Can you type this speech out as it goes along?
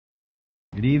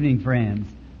Good evening,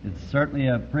 friends. It's certainly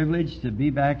a privilege to be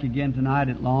back again tonight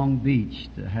at Long Beach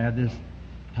to have this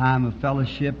time of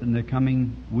fellowship in the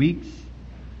coming weeks.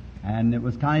 And it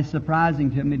was kind of surprising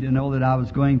to me to know that I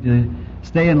was going to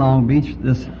stay in Long Beach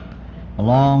this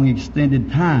long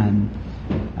extended time.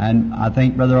 And I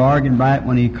think Brother Argenbright,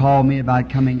 when he called me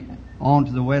about coming on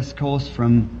to the West Coast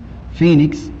from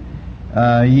Phoenix,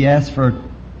 he asked for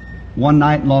one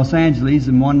night in Los Angeles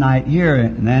and one night here.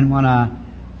 And then when I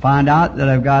find out that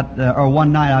I've got, or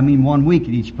one night, I mean 1 week at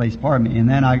each place, pardon me. And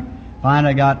then I find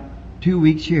I got 2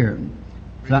 weeks here.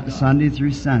 Sunday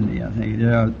through Sunday, I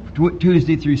think.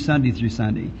 Tuesday through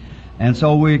Sunday. And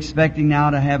so we're expecting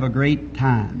now to have a great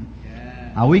time.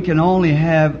 Yeah. Now we can only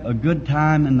have a good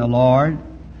time in the Lord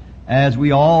as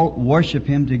we all worship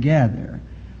Him together.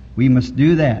 We must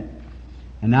do that.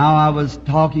 And now I was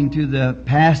talking to the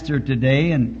pastor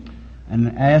today and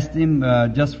asked him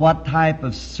just what type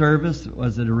of service.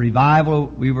 Was it a revival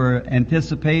we were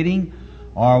anticipating,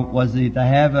 or was it to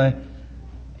have a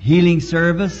healing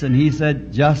service? And he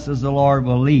said, just as the Lord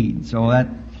will lead. So that's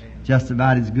just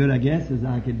about as good, I guess, as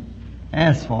I could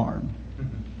ask for.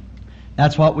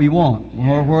 That's what we want,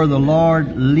 where the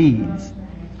Lord leads.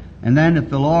 And then if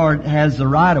the Lord has the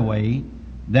right of way,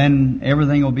 then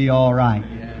everything will be all right.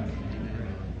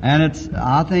 And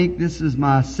I think this is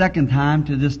my second time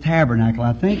to this tabernacle.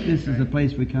 I think this is the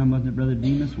place we come, wasn't it, Brother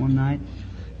Demas, one night?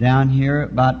 Down here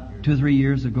about 2 or 3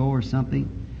 years ago or something.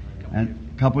 And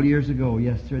a couple of years ago,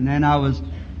 yes, sir. And then I was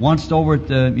once over at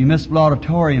the Municipal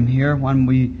Auditorium here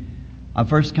when I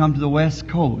first come to the West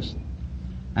Coast.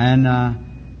 And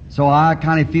so I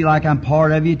kind of feel like I'm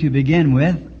part of you to begin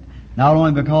with. Not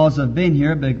only because I've been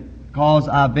here, but because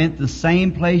I've been to the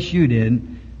same place you did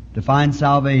to find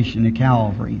salvation at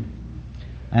Calvary.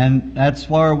 And that's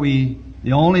where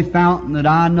the only fountain that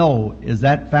I know is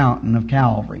that fountain of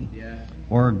Calvary. Yeah.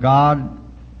 Where God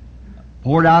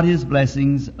poured out His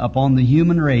blessings upon the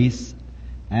human race,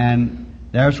 and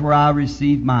there's where I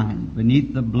received mine,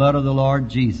 beneath the blood of the Lord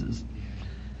Jesus.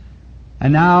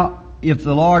 And now, if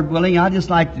the Lord willing, I'd just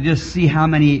like to just see how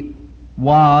many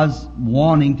was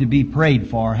wanting to be prayed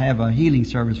for, have a healing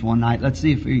service one night. Let's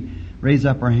see if we raise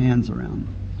up our hands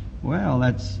around. Well,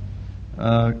 that's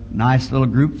a nice little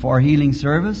group for a healing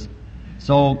service.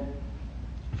 So,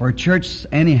 for church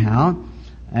anyhow.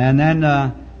 And then,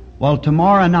 well,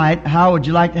 tomorrow night, how would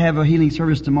you like to have a healing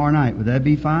service tomorrow night? Would that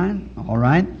be fine? All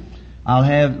right. I'll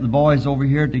have the boys over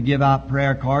here to give out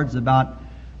prayer cards about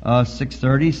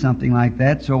 6:30, something like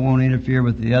that, so it won't interfere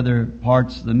with the other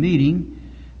parts of the meeting.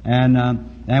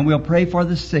 And we'll pray for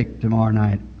the sick tomorrow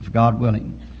night, if God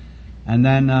willing. And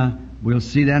then we'll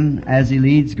see then, as He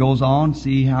leads, goes on,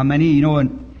 see how many.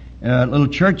 In a little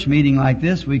church meeting like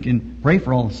this, we can pray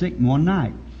for all the sick in one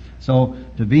night. So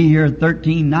to be here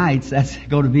 13 nights, that's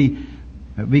going to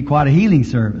be quite a healing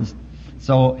service.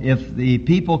 So if the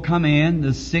people come in,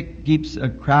 the sick keeps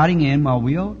crowding in, well,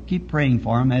 we'll keep praying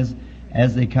for them as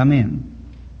they come in.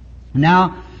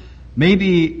 Now,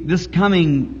 maybe this next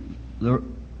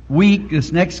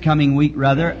coming week,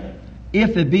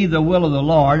 if it be the will of the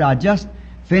Lord, I just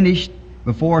finished,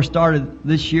 before I started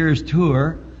this year's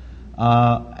tour,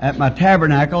 at my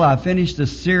tabernacle, I finished a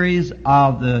series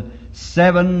of the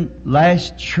 7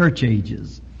 last church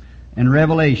ages and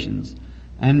Revelations.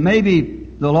 And maybe,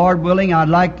 the Lord willing, I'd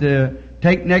like to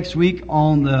take next week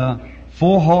on the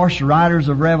 4-horse riders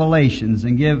of Revelations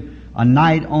and give a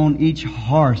night on each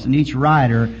horse and each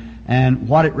rider and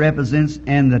what it represents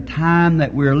and the time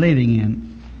that we're living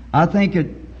in. I think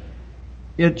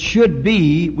it should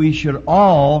be, we should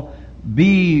all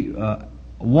be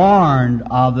warned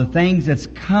of the things that's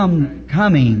coming.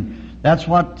 That's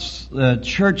what the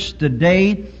church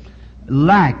today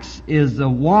lacks, is the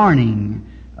warning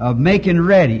of making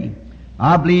ready.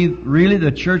 I believe really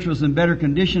the church was in better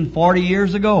condition 40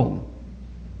 years ago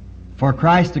for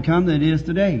Christ to come than it is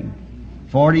today.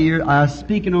 40 years, I was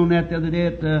speaking on that the other day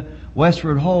at the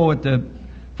Westward Ho at the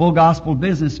Full Gospel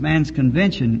Businessman's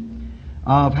Convention,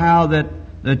 of how that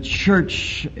the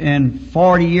church in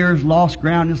 40 years lost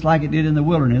ground just like it did in the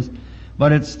wilderness.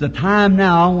 But it's the time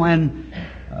now when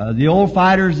the old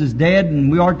fighters is dead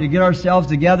and we ought to get ourselves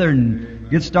together and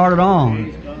get started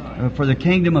on for the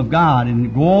kingdom of God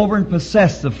and go over and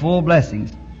possess the full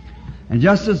blessings. And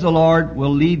just as the Lord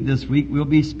will lead this week, we'll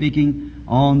be speaking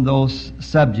on those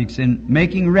subjects and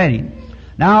making ready.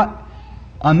 Now,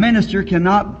 a minister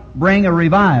cannot bring a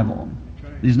revival.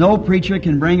 There's no preacher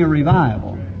can bring a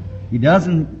revival. He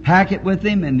doesn't pack it with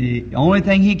him, and the only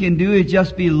thing he can do is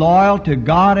just be loyal to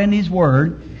God and His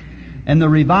Word. And the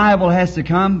revival has to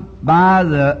come by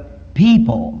the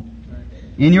people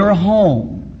in your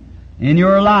home, in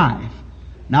your life.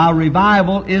 Now,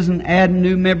 revival isn't adding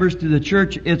new members to the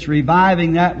church. It's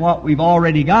reviving that what we've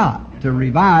already got. To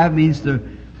revive means to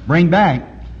bring back.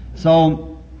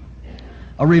 So,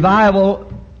 a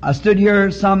revival, I stood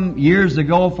here some years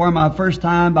ago for my first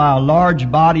time by a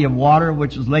large body of water,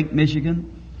 which was Lake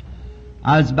Michigan.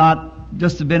 I was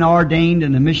just have been ordained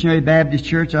in the Missionary Baptist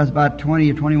Church. I was about 20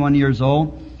 or 21 years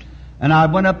old. And I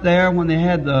went up there when they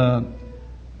had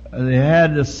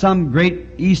some great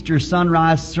Easter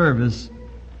sunrise service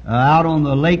out on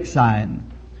the lakeside.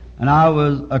 And I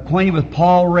was acquainted with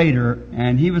Paul Rader,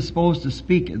 and he was supposed to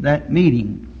speak at that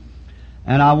meeting.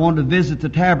 And I wanted to visit the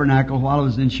tabernacle while I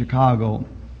was in Chicago.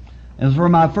 It was for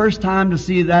my first time to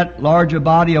see that larger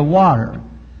body of water.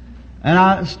 And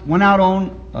I went out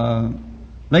on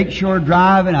Lakeshore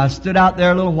Drive, and I stood out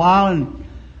there a little while, and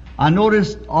I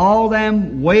noticed all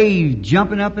them waves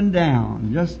jumping up and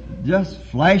down, just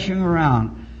flashing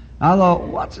around. I thought,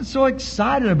 what's it so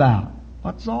excited about?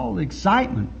 What's all the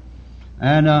excitement?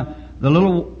 And the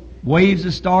little waves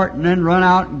would start and then run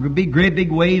out and be great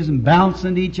big waves and bounce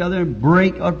into each other and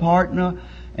break apart,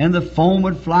 and the foam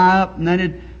would fly up, and then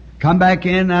it'd come back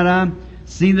in, and I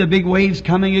see the big waves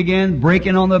coming again,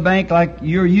 breaking on the bank like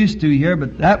you're used to here.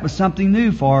 But that was something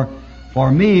new for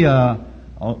me, a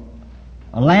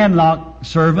landlocked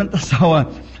servant.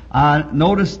 So I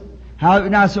noticed how.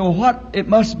 Now, so what it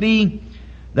must be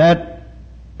that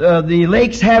the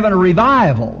lake's having a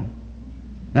revival.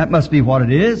 That must be what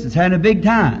it is. It's having a big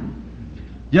time.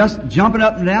 Just jumping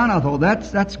up and down. I thought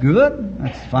that's good.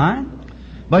 That's fine.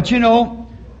 But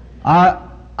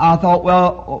I thought,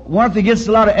 well, what if it gets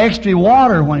a lot of extra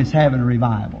water when it's having a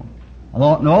revival? I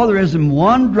thought, no, there isn't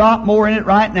one drop more in it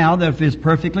right now than if it's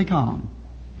perfectly calm.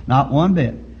 Not one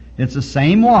bit. It's the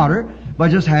same water, but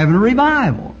just having a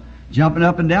revival. Jumping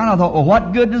up and down. I thought, well,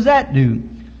 what good does that do?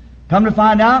 Come to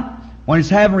find out, when it's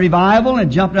having revival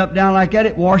and jumping up and down like that,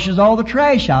 it washes all the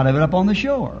trash out of it up on the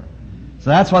shore. So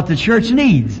that's what the church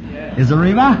needs, is a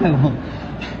revival.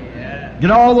 Get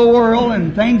all the world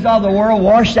and things of the world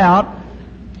washed out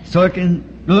so it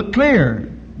can look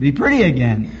clear, be pretty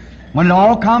again. When it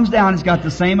all comes down, it's got the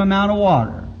same amount of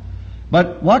water.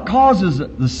 But what causes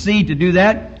the sea to do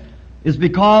that is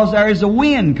because there is a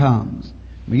wind comes.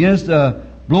 It begins to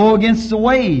blow against the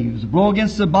waves, blow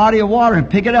against the body of water and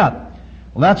pick it up.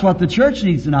 Well, that's what the church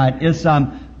needs tonight, is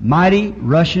some mighty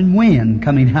rushing wind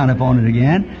coming down upon it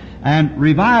again and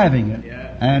reviving it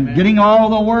and getting all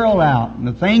the world out and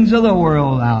the things of the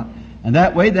world out. And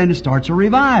that way then it starts a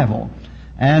revival.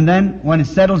 And then when it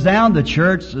settles down, the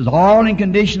church is all in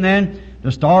condition then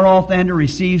to start off then to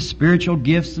receive spiritual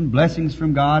gifts and blessings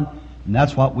from God. And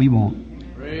that's what we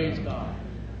want. Praise God.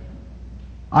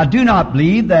 I do not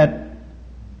believe that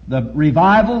the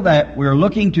revival that we're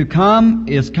looking to come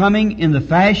is coming in the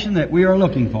fashion that we are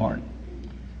looking for it.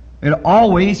 It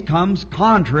always comes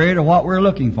contrary to what we're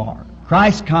looking for.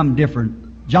 Christ come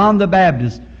different. John the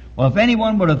Baptist. Well, if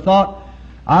anyone would have thought,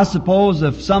 I suppose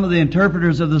if some of the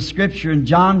interpreters of the Scripture in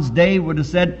John's day would have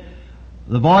said,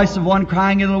 the voice of one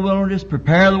crying in the wilderness,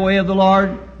 prepare the way of the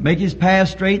Lord, make His path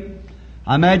straight.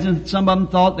 I imagine some of them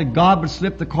thought that God would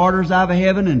slip the quarters out of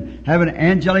heaven and have an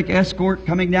angelic escort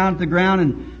coming down to the ground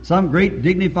and some great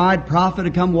dignified prophet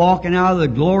to come walking out of the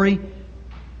glory.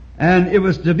 And it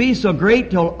was to be so great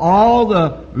till all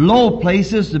the low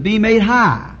places to be made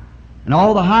high and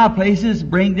all the high places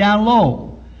bring down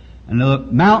low. And the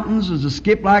mountains was to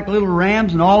skip like little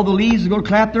rams and all the leaves would go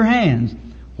clap their hands.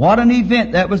 What an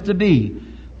event that was to be.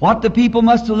 What the people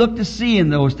must have looked to see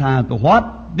in those times. But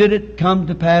what did it come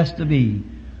to pass to be?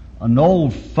 An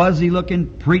old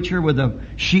fuzzy-looking preacher with a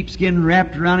sheepskin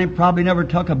wrapped around him, probably never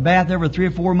took a bath every 3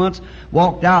 or 4 months,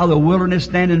 walked out of the wilderness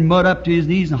standing mud up to his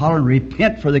knees and hollering,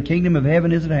 repent for the kingdom of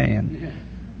heaven is at hand.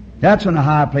 That's when the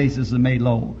high places are made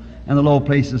low and the low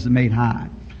places are made high.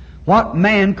 What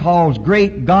man calls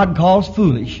great, God calls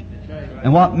foolish.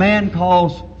 And what man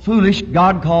calls foolish,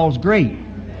 God calls great.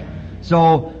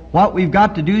 So what we've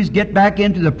got to do is get back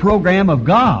into the program of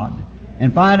God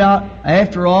and find out,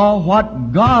 after all,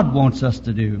 what God wants us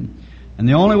to do. And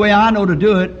the only way I know to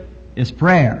do it is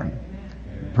prayer.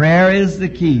 Prayer is the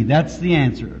key. That's the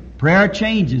answer. Prayer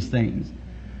changes things.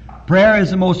 Prayer is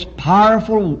the most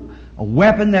powerful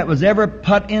weapon that was ever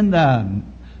put in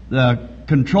the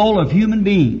control of human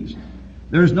beings.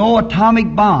 There's no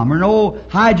atomic bomb or no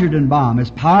hydrogen bomb as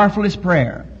powerful as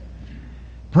prayer.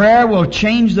 Prayer will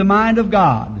change the mind of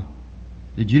God.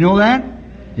 Did you know that?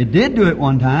 It did do it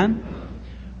one time.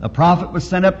 The prophet was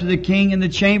sent up to the king in the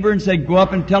chamber and said, go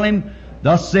up and tell him,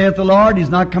 thus saith the Lord, he's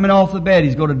not coming off the bed.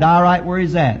 He's going to die right where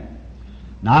he's at.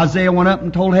 And Isaiah went up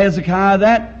and told Hezekiah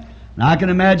that. And I can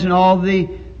imagine all the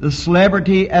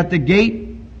celebrity at the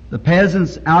gate the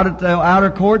peasants out at the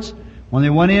outer courts, when they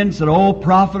went in, said, "O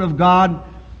prophet of God,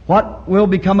 what will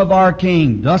become of our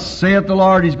king? Thus saith the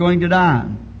Lord, he's going to die."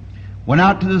 Went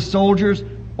out to the soldiers,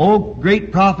 "O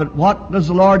great prophet, what does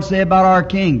the Lord say about our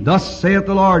king? Thus saith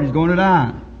the Lord, he's going to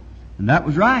die." And that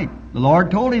was right. The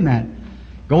Lord told him that.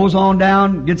 Goes on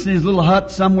down, gets in his little hut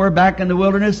somewhere back in the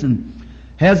wilderness, and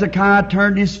Hezekiah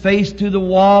turned his face to the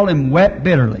wall and wept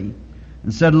bitterly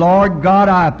and said, "Lord God,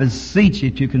 I beseech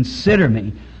you to consider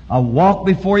me. I walk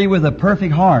before you with a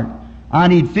perfect heart. I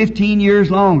need 15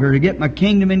 years longer to get my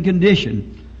kingdom in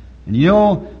condition." And you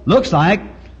know, looks like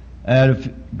if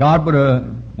God would have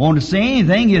wanted to say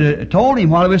anything, he'd have told him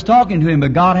while he was talking to him.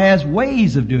 But God has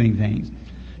ways of doing things.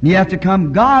 And you have to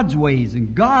come God's ways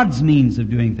and God's means of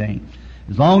doing things.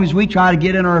 As long as we try to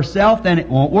get in ourselves, then it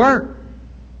won't work.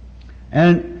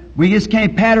 And we just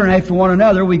can't pattern after one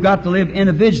another. We've got to live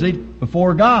individually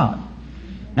before God.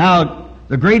 Now,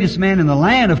 the greatest man in the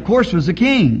land, of course, was the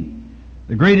king.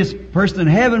 The greatest person in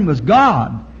heaven was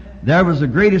God. There was the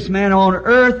greatest man on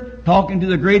earth talking to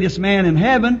the greatest man in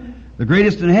heaven, the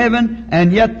greatest in heaven,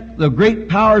 and yet the great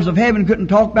powers of heaven couldn't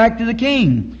talk back to the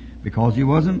king because he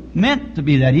wasn't meant to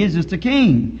be that. He is just a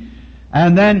king.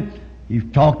 And then he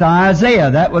talked to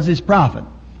Isaiah, that was his prophet,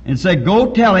 and said,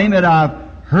 "Go tell him that I've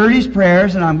heard his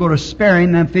prayers and I'm going to spare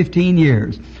him them 15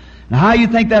 years. Now how you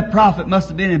think that prophet must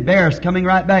have been embarrassed coming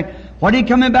right back? What are you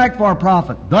coming back for,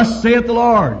 prophet? Thus saith the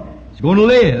Lord. He's going to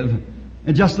live.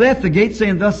 And just left the gate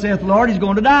saying, "Thus saith the Lord," he's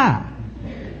going to die.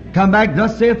 Come back,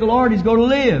 "Thus saith the Lord," he's going to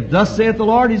live. "Thus saith the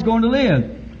Lord," he's going to live.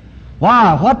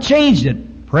 Why? What changed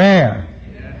it? Prayer.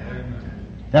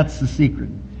 That's the secret.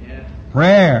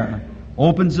 Prayer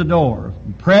opens the door.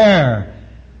 Prayer.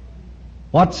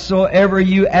 Whatsoever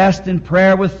you ask in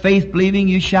prayer with faith believing,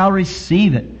 you shall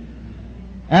receive it.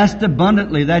 Ask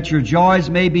abundantly that your joys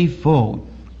may be full.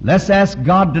 Let's ask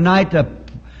God tonight to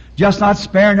just not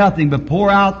spare nothing, but pour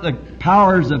out the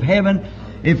powers of heaven.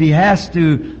 If He has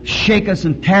to shake us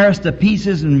and tear us to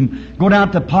pieces and go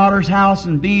down to Potter's house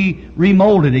and be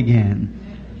remolded again.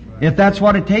 If that's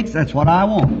what it takes, that's what I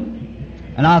want.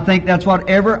 And I think that's what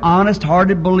every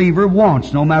honest-hearted believer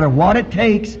wants, no matter what it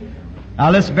takes. Now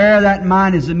let's bear that in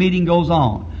mind as the meeting goes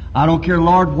on. I don't care,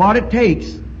 Lord, what it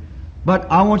takes,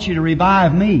 but I want you to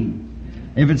revive me.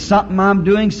 If it's something I'm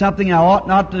doing, something I ought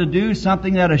not to do,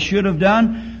 something that I should have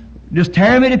done, just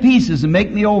tear me to pieces and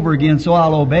make me over again so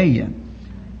I'll obey you.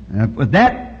 With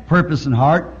that purpose in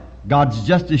heart, God's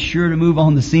just as sure to move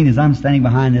on the scene as I'm standing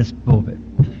behind this pulpit.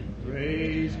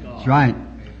 Praise God. That's right.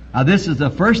 Now this is the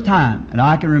first time, and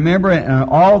I can remember in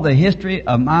all the history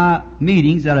of my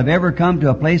meetings that I've ever come to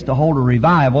a place to hold a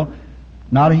revival,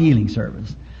 not a healing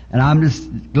service. And I'm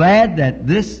just glad that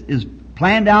this is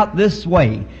planned out this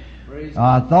way.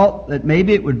 I thought that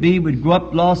maybe it would be we'd go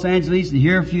up to Los Angeles and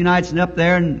here a few nights and up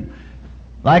there and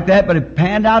like that, but it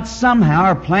panned out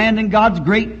somehow, or planned in God's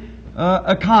great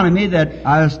economy that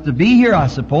I was to be here, I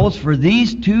suppose, for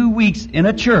these 2 weeks in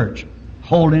a church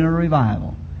holding a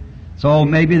revival. So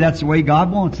maybe that's the way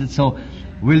God wants it. So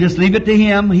we'll just leave it to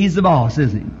Him. He's the boss,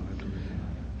 isn't He?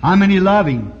 How many love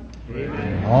Him?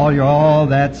 Amen. All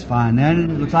that's fine. Then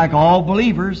it looks like all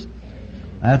believers.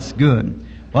 That's good.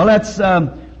 Well,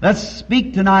 let's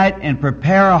speak tonight and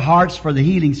prepare our hearts for the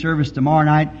healing service tomorrow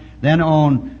night. Then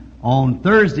on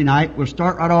Thursday night, we'll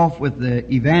start right off with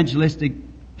the evangelistic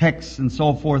texts and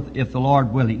so forth, if the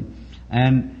Lord willing.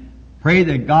 And pray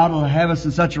that God will have us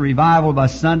in such a revival by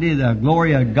Sunday. The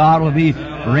glory of God will be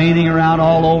raining around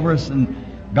all over us, and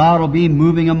God will be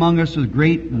moving among us with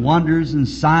great wonders and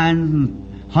signs,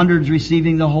 and hundreds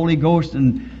receiving the Holy Ghost,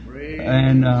 and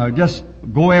just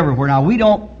go everywhere. Now we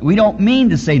don't mean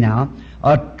to say now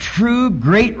a true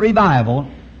great revival.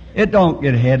 It don't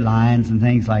get headlines and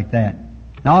things like that.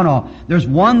 No. There's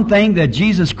one thing that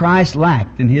Jesus Christ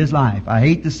lacked in His life. I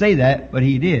hate to say that, but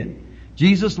He did.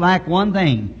 Jesus lacked one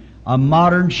thing. A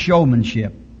modern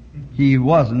showmanship. He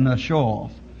wasn't a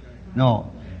show-off.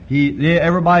 No.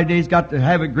 Everybody today's got to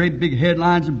have it great big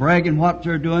headlines and bragging what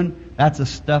they're doing. That's a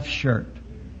stuffed shirt.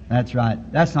 That's right.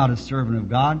 That's not a servant of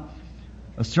God.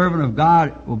 A servant of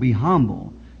God will be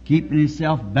humble, keeping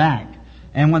himself back.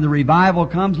 And when the revival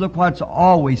comes, look what's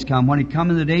always come. When it come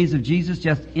in the days of Jesus,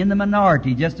 just in the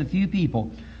minority, just a few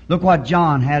people. Look what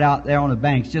John had out there on the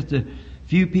banks. Just a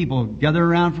few people gathered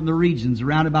around from the regions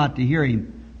around about to hear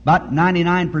him. About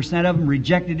 99% of them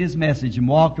rejected his message and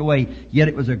walked away. Yet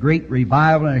it was a great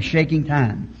revival and a shaking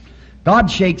time.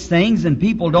 God shakes things and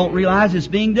people don't realize it's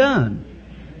being done.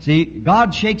 See,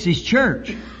 God shakes His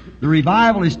church. The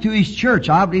revival is to His church.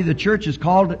 I believe the church is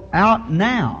called out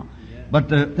now. But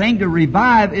the thing to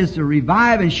revive is to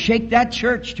revive and shake that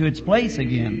church to its place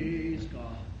again.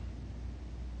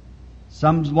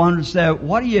 Someone would say,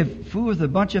 what do you fool with a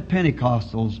bunch of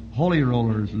Pentecostals, holy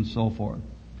rollers, and so forth?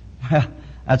 Well,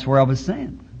 that's where I was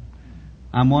sent.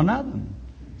 I'm one of them.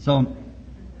 So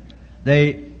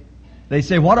they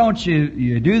say, why don't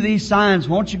you do these signs?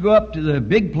 Won't you go up to the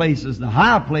big places, the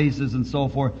high places, and so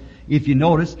forth? If you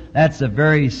notice, that's the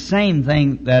very same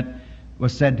thing that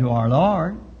was said to our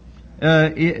Lord.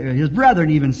 His brethren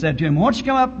even said to him, won't you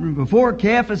come up before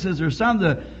Caiaphas or some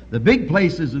of the big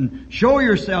places and show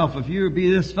yourself if you be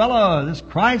this fellow, this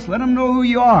Christ, let them know who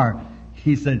you are.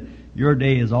 He said, your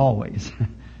day is always.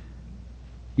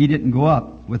 He didn't go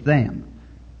up with them.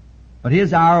 But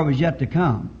his hour was yet to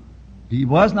come. He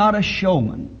was not a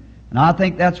showman. And I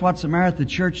think that's what's the matter with the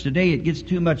church today. It gets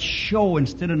too much show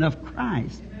instead of enough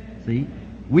Christ. See?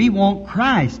 We want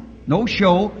Christ. No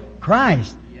show,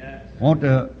 Christ. Want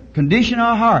to condition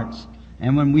our hearts.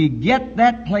 And when we get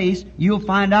that place, you'll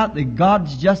find out that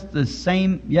God's just the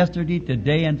same yesterday,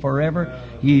 today, and forever.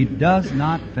 He does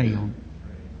not fail.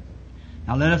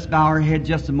 Now let us bow our head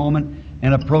just a moment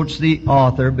and approach the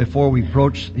author before we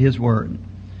approach his word.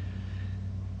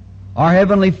 Our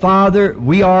Heavenly Father,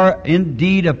 we are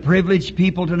indeed a privileged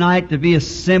people tonight to be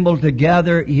assembled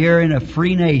together here in a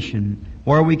free nation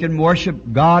where we can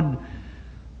worship God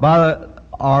by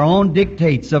our own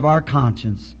dictates of our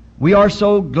conscience. We are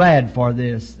so glad for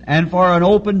this and for an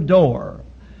open door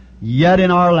yet in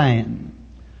our land,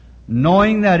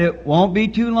 knowing that it won't be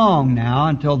too long now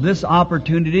until this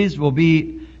opportunities will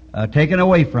be taken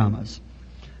away from us.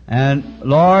 And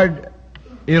Lord,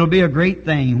 it'll be a great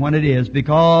thing when it is,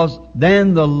 because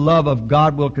then the love of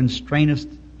God will constrain us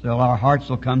till our hearts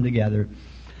will come together.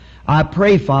 I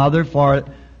pray, Father, for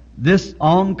this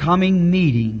oncoming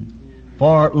meeting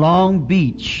for Long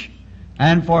Beach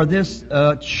and for this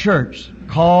church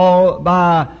called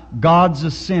by God's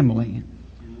assembly,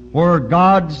 where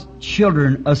God's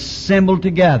children assemble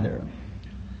together.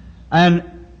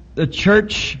 And the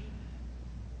church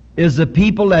is the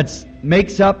people that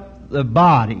makes up the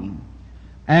body.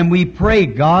 And we pray,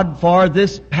 God, for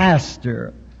this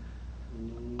pastor.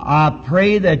 I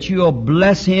pray that you'll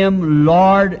bless him,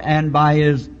 Lord, and by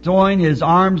his throwing his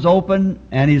arms open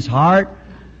and his heart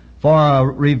for a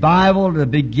revival to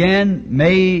begin,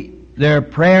 may their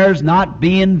prayers not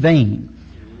be in vain.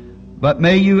 But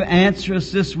may you answer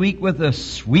us this week with a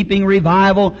sweeping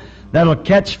revival that'll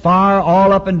catch fire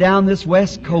all up and down this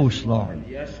west coast, Lord.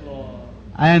 Yes, Lord.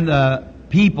 And the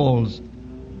peoples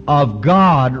of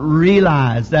God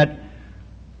realize that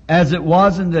as it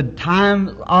was in the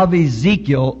time of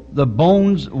Ezekiel, the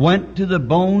bones went to the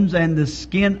bones and the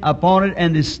skin upon it,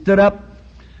 and they stood up,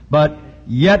 but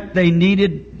yet they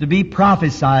needed to be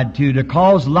prophesied to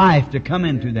cause life to come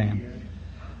into them.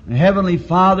 And Heavenly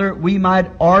Father, we might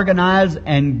organize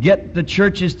and get the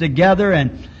churches together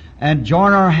and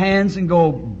join our hands and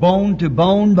go bone to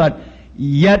bone, but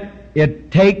yet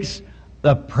it takes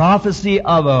the prophecy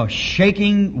of a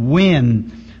shaking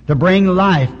wind to bring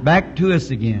life back to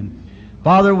us again.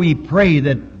 Father, we pray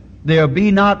that there'll be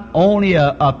not only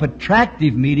a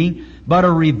protractive meeting, but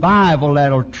a revival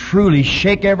that'll truly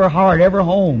shake every heart, every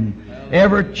home,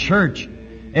 every church,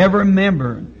 every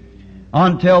member,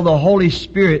 until the Holy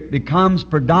Spirit becomes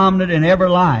predominant in every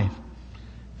life.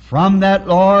 From that,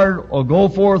 Lord, will go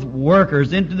forth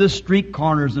workers into the street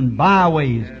corners and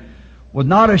byways, with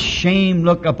not a shame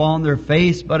look upon their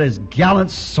face, but as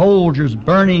gallant soldiers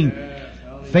burning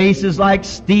faces like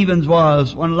Stephen's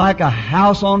was, when like a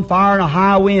house on fire in a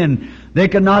high wind, they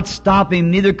could not stop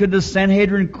him, neither could the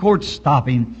Sanhedrin court stop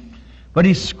him. But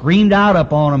he screamed out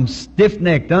upon them,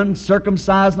 stiff-necked,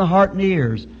 uncircumcised in the heart and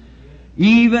ears.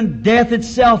 Even death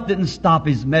itself didn't stop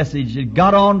his message. It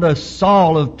got on to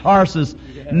Saul of Tarsus,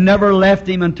 never left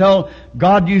him until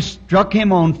God, you struck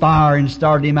him on fire and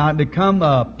started him out and become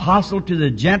an apostle to the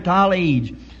Gentile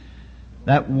age.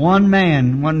 That one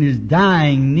man, when he's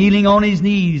dying, kneeling on his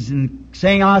knees and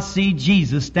saying, I see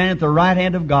Jesus standing at the right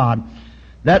hand of God.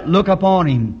 That look upon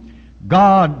him.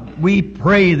 God, we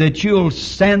pray that you'll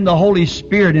send the Holy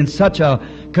Spirit in such a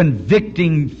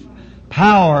convicting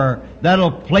power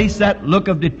that'll place that look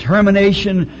of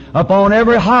determination upon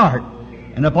every heart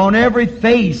and upon every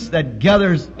face that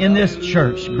gathers in this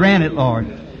church. Grant it, Lord,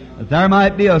 that there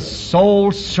might be a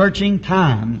soul-searching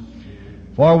time,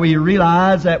 for we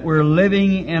realize that we're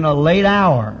living in a late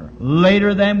hour,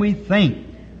 later than we think.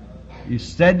 You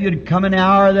said you'd come an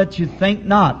hour that you think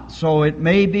not, so it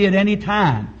may be at any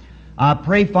time. I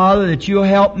pray, Father, that you'll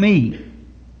help me.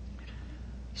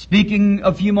 Speaking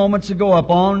a few moments ago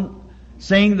upon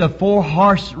saying the 4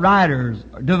 horse riders,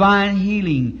 divine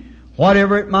healing,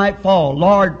 whatever it might fall.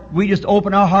 Lord, we just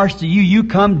open our hearts to you. You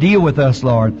come deal with us,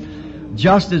 Lord,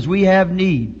 just as we have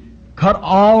need. Cut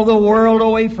all the world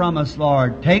away from us,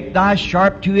 Lord. Take Thy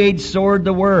sharp two-edged sword,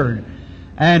 the Word,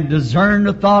 and discern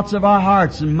the thoughts of our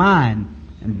hearts and mind,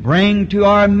 and bring to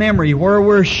our memory where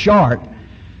we're short.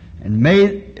 And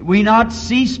may we not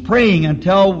cease praying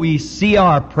until we see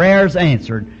our prayers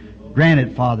answered. Grant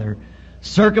it, Father.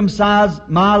 Circumcise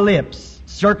my lips.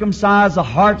 Circumcise the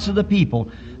hearts of the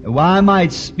people, that I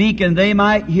might speak and they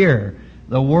might hear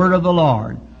the word of the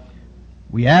Lord.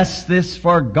 We ask this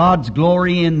for God's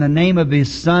glory in the name of His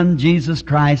Son, Jesus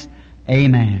Christ.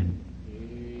 Amen.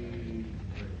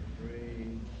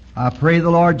 I pray the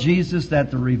Lord Jesus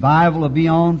that the revival will be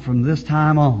on from this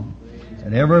time on.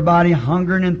 That everybody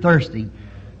hungering and thirsting.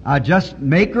 Just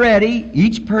make ready.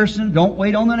 Each person, don't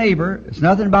wait on the neighbor. It's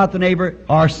nothing about the neighbor.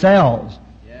 Ourselves.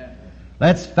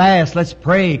 Let's fast. Let's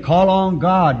pray. Call on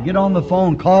God. Get on the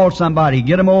phone. Call somebody.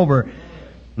 Get them over.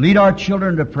 Lead our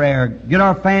children to prayer. Get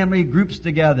our family groups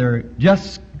together.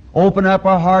 Just open up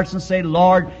our hearts and say,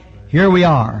 Lord, here we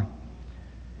are.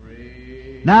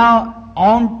 Now,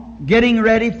 on getting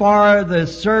ready for the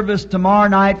service tomorrow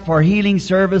night, for healing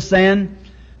service then,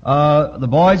 the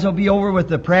boys will be over with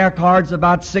the prayer cards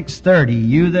about 6:30.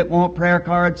 You that want prayer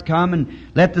cards, come and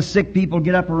let the sick people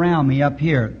get up around me up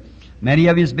here. Many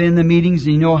of you have been in the meetings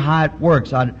and you know how it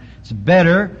works. It's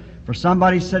better for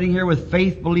somebody sitting here with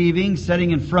faith believing, sitting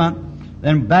in front,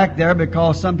 than back there,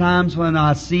 because sometimes when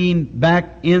I see him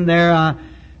back in there,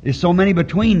 there's so many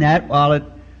between that, while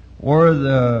or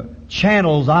the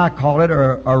channels, I call it,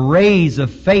 or a rays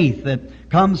of faith that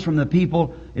comes from the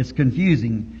people, it's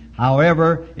confusing.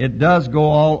 However, it does go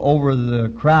all over the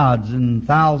crowds and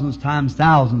thousands times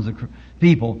thousands of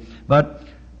people. But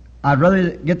I'd rather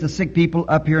get the sick people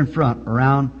up here in front,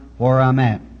 around where I'm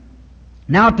at.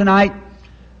 Now tonight,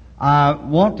 I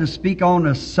want to speak on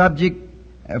a subject.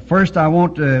 First, I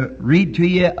want to read to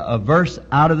you a verse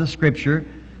out of the Scripture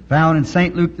found in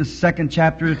St. Luke, the 2nd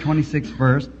chapter, 26th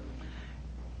verse.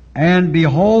 And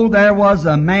behold, there was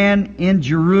a man in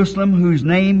Jerusalem whose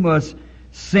name was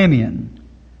Simeon.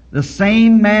 The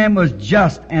same man was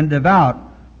just and devout,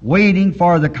 waiting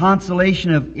for the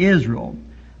consolation of Israel.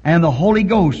 And the Holy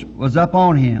Ghost was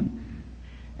upon him.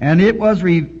 And it was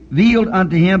revealed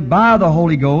unto him by the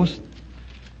Holy Ghost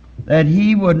that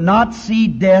he would not see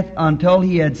death until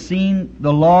he had seen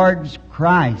the Lord's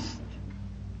Christ.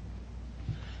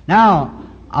 Now,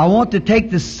 I want to take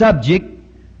the subject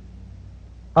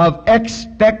of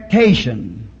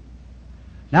expectation.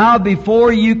 Now,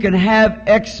 before you can have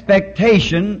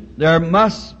expectation, there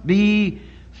must be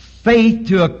faith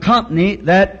to accompany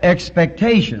that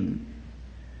expectation.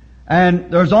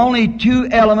 And there's only two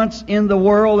elements in the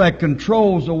world that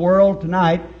controls the world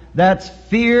tonight. That's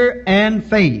fear and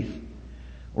faith.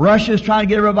 Russia's trying to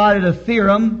get everybody to fear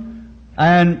them,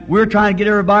 and we're trying to get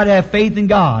everybody to have faith in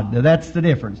God. That's the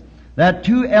difference. That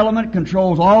two element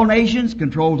controls all nations,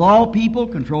 controls all people,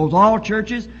 controls all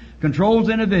churches, controls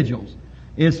individuals.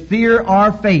 Is fear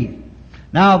or faith.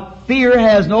 Now, fear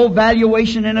has no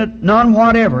valuation in it, none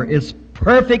whatever. It's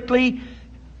perfectly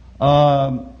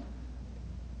endless.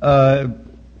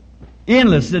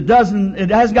 It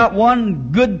has got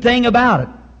one good thing about it.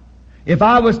 If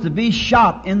I was to be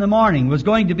shot in the morning, was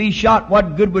going to be shot,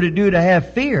 what good would it do to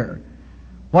have fear?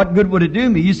 What good would it do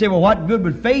me? You say, well, what good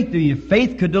would faith do you?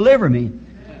 Faith could deliver me.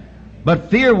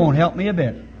 But fear won't help me a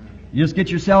bit. You just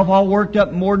get yourself all worked up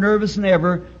and more nervous than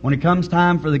ever when it comes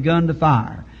time for the gun to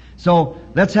fire. So,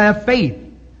 let's have faith.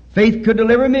 Faith could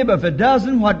deliver me, but if it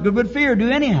doesn't, what good would fear do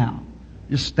anyhow?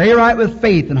 Just stay right with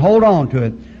faith and hold on to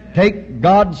it. Take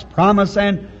God's promise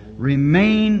and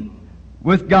remain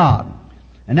with God.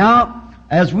 And now,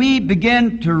 as we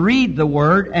begin to read the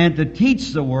Word and to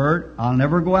teach the Word, I'll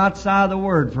never go outside the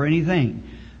Word for anything.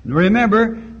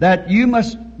 Remember that you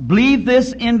must believe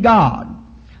this in God,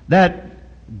 that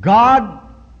God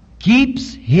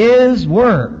keeps His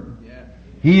Word.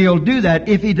 He'll do that.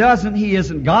 If He doesn't, He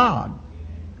isn't God.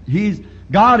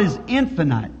 God is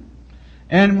infinite.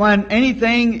 And when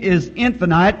anything is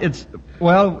infinite,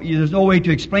 there's no way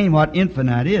to explain what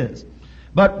infinite is.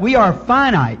 But we are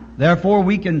finite. Therefore,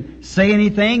 we can say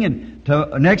anything, and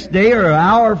to next day or an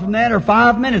hour from that or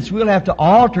 5 minutes, we'll have to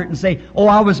alter it and say, oh,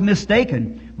 I was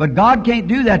mistaken. But God can't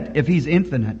do that if He's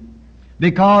infinite.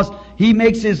 Because He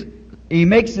makes His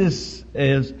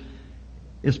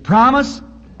promise,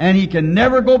 and He can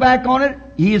never go back on it.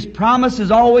 His promise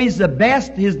is always the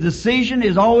best. His decision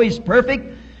is always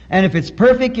perfect. And if it's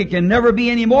perfect, it can never be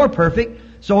any more perfect.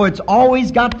 So it's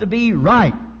always got to be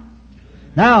right.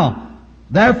 Now,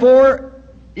 therefore,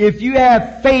 if you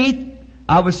have faith,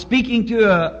 I was speaking to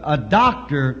a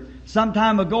doctor some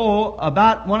time ago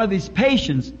about one of his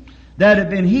patients that had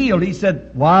been healed. He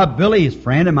said, why, Billy, his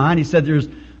friend of mine, he said, there's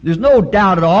There's no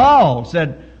doubt at all.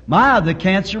 Said, the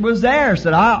cancer was there.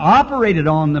 Said, I operated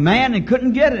on the man and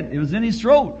couldn't get it. It was in his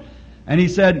throat. And he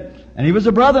said, and he was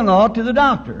a brother-in-law to the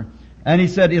doctor. And he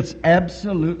said, it's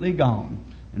absolutely gone.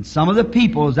 And some of the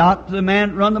people was out to the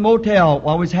man run the motel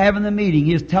while he was having the meeting.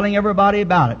 He was telling everybody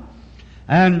about it.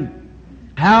 And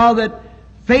how that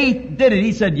faith did it.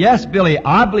 He said, yes, Billy,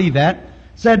 I believe that.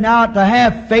 Said, now to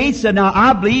have faith, said, now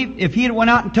I believe if he had went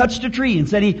out and touched a tree and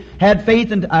said he had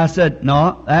faith, and I said,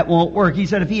 no, that won't work. He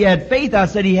said, if he had faith, I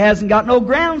said, he hasn't got no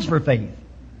grounds for faith.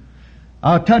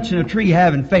 Touching a tree,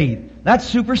 having faith. That's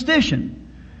superstition.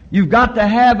 You've got to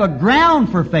have a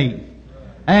ground for faith.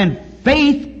 And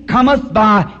faith cometh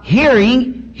by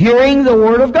hearing the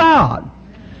Word of God.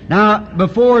 Now,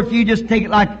 before, if you just take it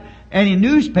like any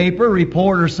newspaper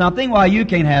report or something, why, you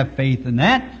can't have faith in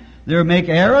that. They'll make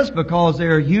errors because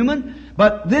they're human.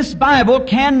 But this Bible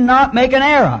cannot make an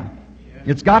error.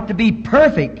 It's got to be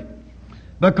perfect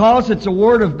because it's a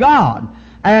Word of God.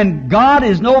 And God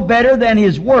is no better than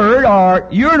His Word, or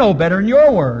you're no better than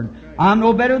your Word. I'm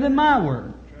no better than my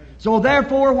Word. So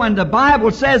therefore, when the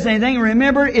Bible says anything,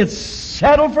 remember, it's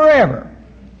settled forever.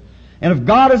 And if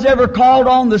God has ever called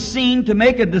on the scene to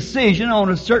make a decision on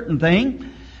a certain thing,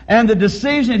 and the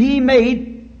decision that He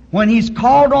made when He's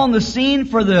called on the scene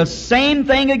for the same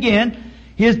thing again,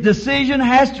 His decision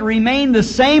has to remain the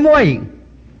same way.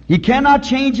 He cannot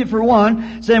change it for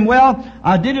one, saying, well,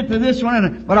 I did it for this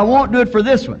one, but I won't do it for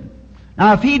this one.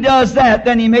 Now, if He does that,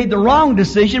 then He made the wrong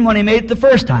decision when He made it the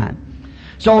first time.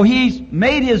 So He's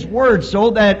made His Word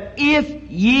so that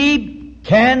if ye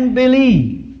can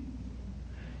believe.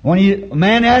 When a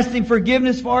man asked Him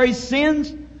forgiveness for his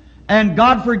sins, and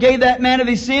God forgave that man of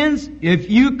his sins, if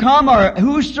you come, or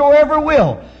whosoever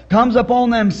will, comes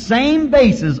upon them same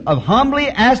basis of humbly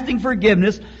asking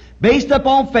forgiveness, based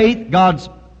upon faith, God's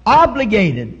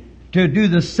obligated to do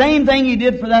the same thing He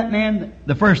did for that man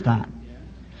the first time.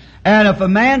 And if a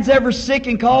man's ever sick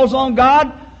and calls on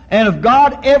God, and if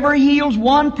God ever heals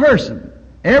one person,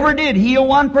 ever did heal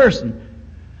one person,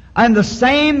 and the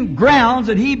same grounds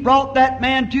that He brought that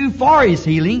man to for his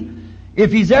healing,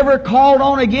 if he's ever called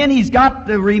on again, he's got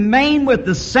to remain with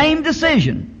the same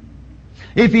decision.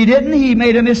 If he didn't, he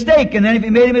made a mistake. And then if he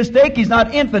made a mistake, he's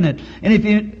not infinite. And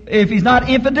if he's not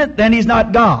infinite, then he's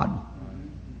not God.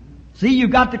 See,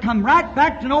 you've got to come right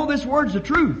back to know this Word's the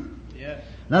truth. Yes.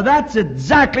 Now that's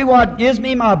exactly what gives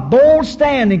me my bold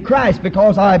stand in Christ,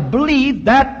 because I believe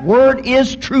that Word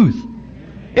is truth.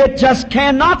 It just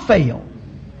cannot fail.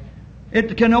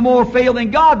 It can no more fail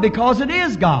than God, because it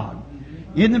is God.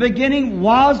 In the beginning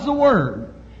was the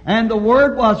Word, and the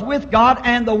Word was with God,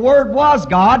 and the Word was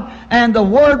God, and the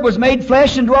Word was made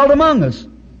flesh and dwelt among us.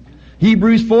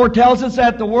 Hebrews 4 tells us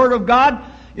that the Word of God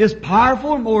is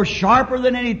powerful and more sharper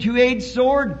than any two-edged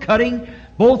sword, cutting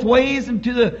both ways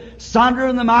into the sunder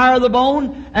and the mire of the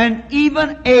bone, and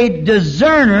even a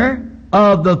discerner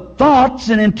of the thoughts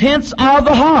and intents of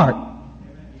the heart.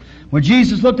 When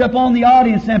Jesus looked upon the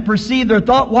audience and perceived their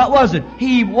thought, what was it?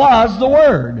 He was the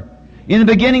Word. In the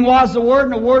beginning was the Word,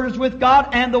 and the Word was with God,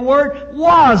 and the Word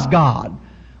was God.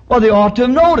 Well, they ought to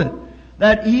have noted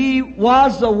that He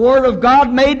was the Word of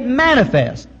God made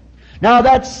manifest. Now,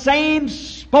 that same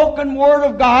spoken Word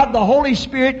of God, the Holy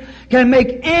Spirit, can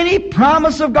make any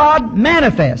promise of God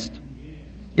manifest,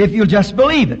 if you'll just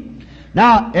believe it.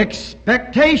 Now,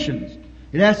 expectations.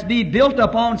 It has to be built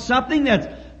upon something that's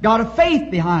got a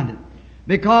faith behind it.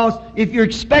 Because if you're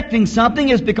expecting something,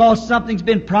 it's because something's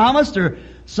been promised or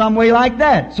some way like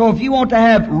that. So if you want to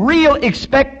have real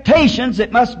expectations,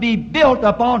 it must be built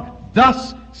upon,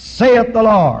 thus saith the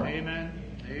Lord. Amen.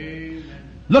 Amen.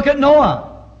 Look at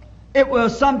Noah. It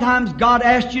was sometimes God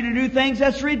asked you to do things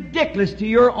that's ridiculous to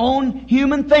your own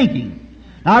human thinking.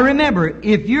 Now remember,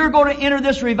 if you're going to enter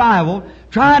this revival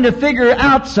trying to figure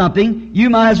out something, you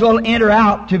might as well enter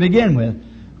out to begin with,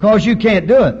 because you can't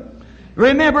do it.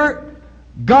 Remember,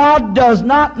 God does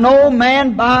not know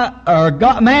man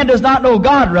man does not know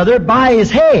God, rather, by his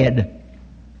head.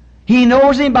 He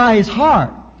knows Him by his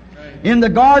heart. In the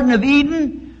Garden of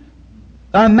Eden,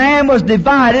 a man was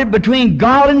divided between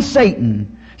God and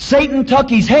Satan. Satan took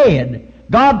his head.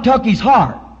 God took his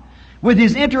heart. With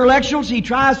his intellectuals, he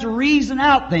tries to reason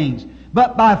out things.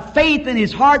 But by faith in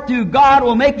his heart through God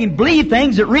will make him believe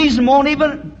things that reason won't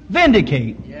even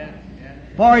vindicate.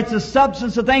 For it's the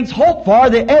substance of things hoped for,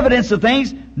 the evidence of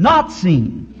things not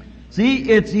seen. See,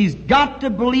 he's got to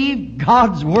believe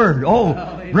God's Word. Oh,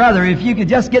 brother, if you could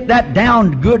just get that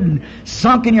down good and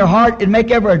sunk in your heart, it'd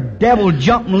make every devil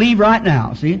jump and leave right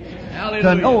now. See?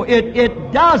 Hallelujah. Oh,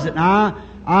 it does it. Now,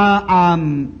 I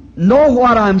know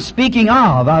what I'm speaking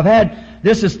of.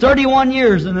 This is 31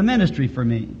 years in the ministry for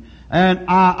me. And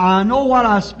I know what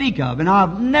I speak of. And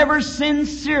I've never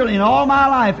sincerely in all my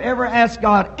life ever asked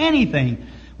God anything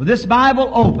with this Bible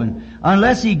open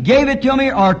unless He gave it to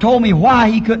me or told me why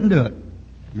He couldn't do it.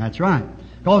 And that's right.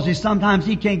 Because sometimes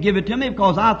He can't give it to me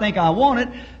because I think I want it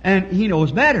and He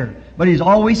knows better. But He's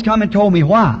always come and told me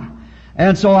why.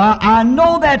 And so I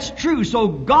know that's true. So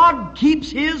God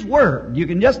keeps His word. You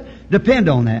can just depend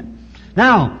on that.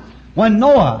 Now, when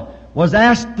Noah was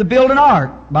asked to build an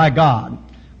ark by God,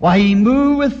 why, he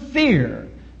moved with fear.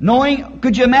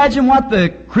 Could you imagine what the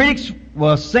critics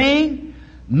were saying?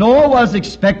 Noah was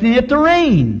expecting it to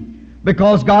rain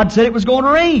because God said it was going to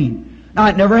rain. Now,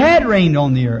 it never had rained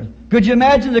on the earth. Could you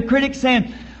imagine the critics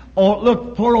saying, oh,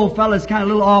 look, poor old fella's kind of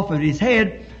a little off of his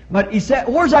head. But he said,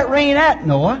 where's that rain at,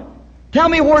 Noah? Tell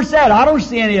me where's that. I don't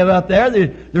see any of it up there.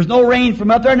 There's no rain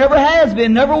from up there. Never has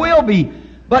been, never will be.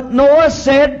 But Noah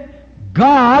said,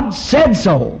 God said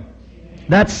so.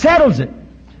 That settles it.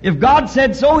 If God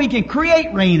said so, He can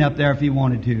create rain up there if He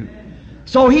wanted to.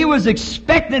 So he was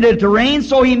expecting it to rain,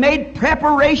 so he made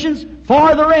preparations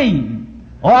for the rain.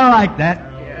 Oh, I like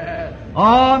that.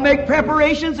 Oh, make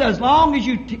preparations as long as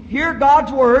you hear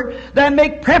God's Word, then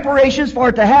make preparations for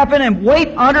it to happen and wait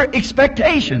under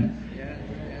expectation.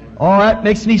 Oh, that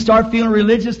makes me start feeling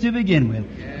religious to begin with.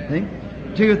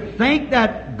 See? To think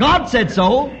that God said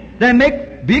so, then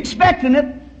be expecting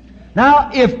it.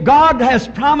 Now, if God has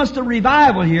promised a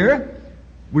revival here,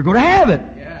 we're going to have it.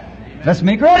 Let's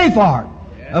make ready for it.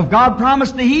 If God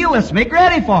promised to heal, let's make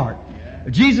ready for it.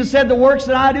 If Jesus said, the works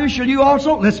that I do shall you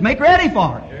also, let's make ready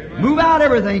for it. Move out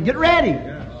everything, get ready.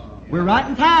 We're right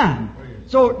in time.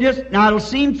 So now it'll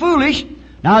seem foolish.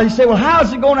 Now you say, well,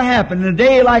 how's it going to happen in a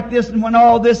day like this and when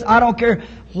all this, I don't care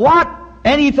what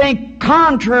anything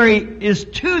contrary is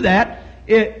to that,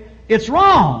 it's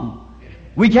wrong.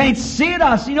 We can't see it.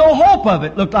 I see no hope of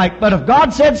it, look like. But if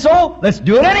God said so, let's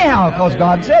do it anyhow, because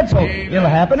God said so. It'll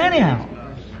happen anyhow.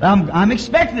 I'm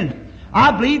expecting it.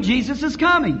 I believe Jesus is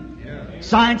coming.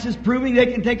 Science is proving they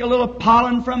can take a little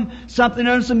pollen from something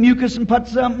or some mucus and put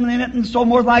something in it and so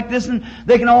forth like this, and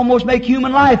they can almost make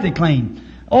human life, they claim.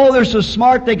 Oh, they're so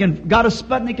smart they got a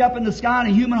Sputnik up in the sky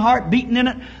and a human heart beating in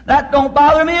it. That don't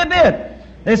bother me a bit.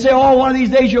 They say, oh, one of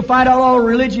these days you'll find out all the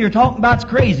religion you're talking about's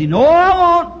crazy. No,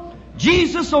 I won't.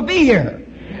 Jesus will be here.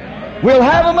 We'll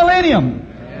have a millennium.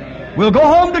 We'll go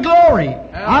home to glory.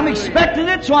 I'm expecting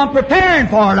it, so I'm preparing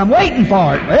for it. I'm waiting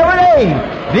for it every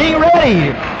day, being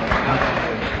ready.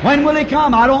 When will He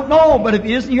come? I don't know, but if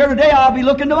He isn't here today, I'll be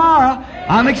looking tomorrow.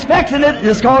 I'm expecting it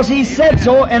just because He said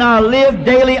so, and I live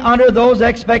daily under those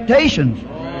expectations.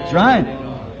 That's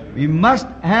right. We must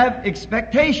have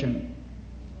expectation.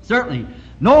 Certainly.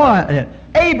 Noah,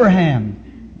 Abraham,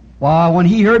 well, when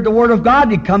he heard the Word of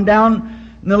God, he'd come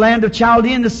down in the land of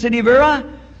Chaldea in the city of Ur,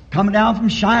 coming down from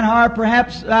Shinar,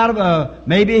 perhaps out of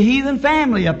maybe a heathen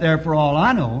family up there for all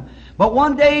I know. But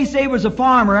one day he said he was a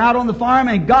farmer out on the farm,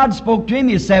 and God spoke to him.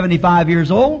 He was 75 years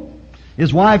old.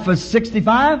 His wife was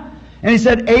 65. And He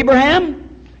said,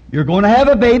 Abraham, you're going to have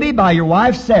a baby by your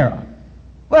wife Sarah.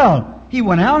 Well, he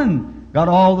went out and got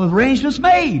all the arrangements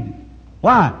made.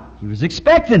 Why? He was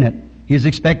expecting it. He was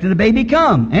expecting the baby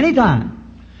come anytime.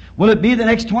 Will it be the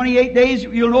next 28 days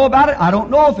you'll know about it? I don't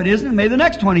know if it isn't. Maybe the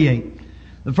next 28.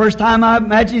 The first time I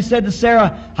imagine he said to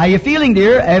Sarah, how you feeling,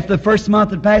 dear? After the first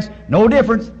month had passed, no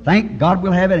difference. Thank God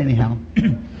we'll have it anyhow.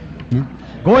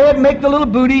 Go ahead and make the little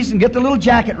booties and get the little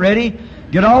jacket ready.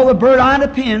 Get all the bird eye and the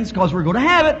pins, because we're going to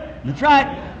have it. That's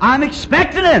right. I'm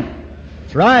expecting it.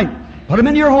 That's right. Put them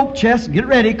in your hope chest and get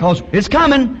ready, because it's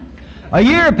coming. A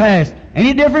year passed.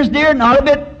 Any difference, dear? Not a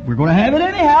bit. We're going to have it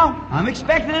anyhow. I'm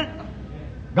expecting it.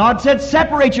 God said,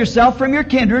 separate yourself from your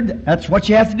kindred. That's what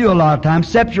you have to do a lot of times.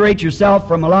 Separate yourself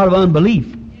from a lot of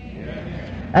unbelief.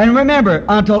 And remember,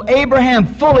 until Abraham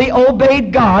fully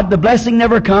obeyed God, the blessing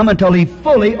never come until he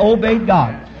fully obeyed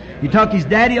God. He took his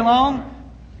daddy along,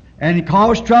 and he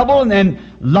caused trouble, and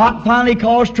then Lot finally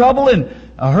caused trouble, and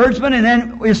a herdsman, and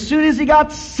then as soon as he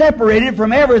got separated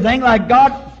from everything like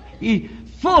God, he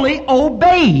fully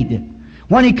obeyed.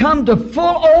 When he come to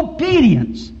full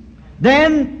obedience,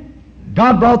 then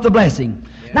God brought the blessing.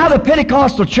 Now the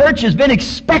Pentecostal church has been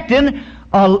expecting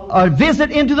a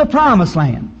visit into the promised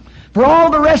land for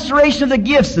all the restoration of the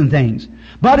gifts and things.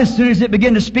 But as soon as it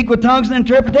began to speak with tongues and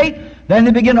interpretate, then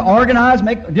they begin to organize,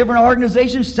 make different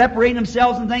organizations, separate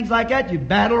themselves and things like that. You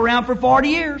battle around for 40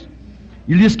 years.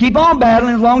 You just keep on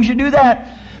battling as long as you do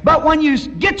that. But when you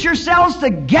get yourselves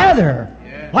together,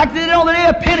 like they did on the day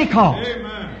of Pentecost,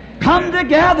 come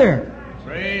together,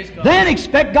 then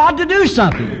expect God to do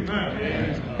something.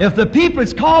 If the people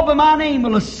that's called by my name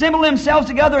will assemble themselves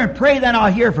together and pray, then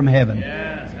I'll hear from heaven.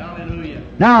 Yes, hallelujah.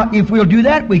 Now, if we'll do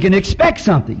that, we can expect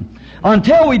something.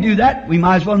 Until we do that, we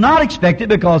might as well not expect it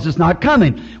because it's not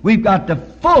coming. We've got to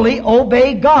fully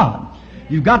obey God.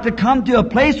 You've got to come to a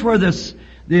place where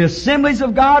the assemblies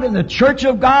of God and the church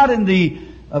of God and the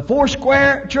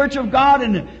Foursquare Church of God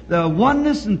and the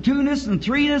oneness and two-ness and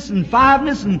three-ness and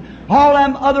five-ness and all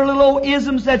them other little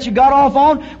isms that you got off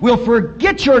on will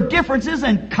forget your differences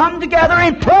and come together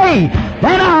and pray.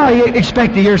 Then I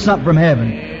expect to hear something from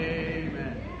heaven.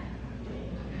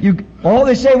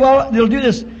 They say, well, they'll do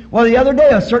this. Well, the other day,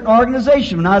 a certain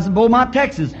organization, when I was in Beaumont,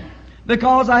 Texas,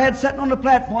 because I had sitting on the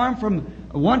platform from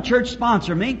one church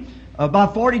sponsored me,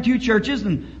 about 42 churches,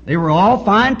 and they were all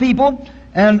fine people,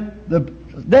 and the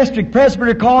district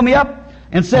presbyter called me up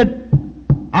and said,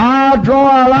 I'll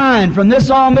draw a line. From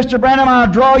this on, Mr. Branham,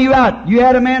 I'll draw you out. You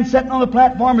had a man sitting on the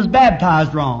platform was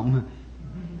baptized wrong.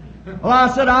 Well,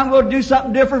 I said, I'm going to do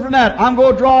something different from that. I'm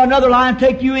going to draw another line,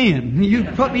 take you in. You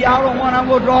put me out on one, I'm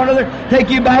going to draw another, take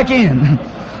you back in.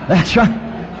 That's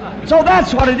right. So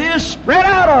that's what it is. Spread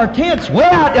out our tents way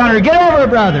out down there. Get over,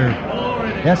 brother.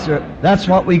 Yes, sir. That's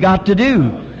what we got to do.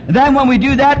 And then when we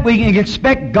do that, we can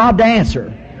expect God to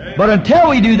answer. But until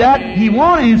we do that, He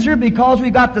won't answer because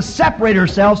we've got to separate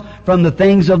ourselves from the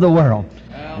things of the world.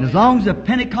 And as long as the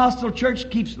Pentecostal church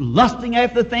keeps lusting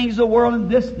after the things of the world and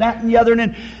this, that, and the other, and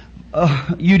then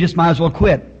you just might as well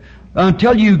quit.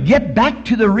 Until you get back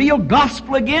to the real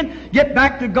gospel again, get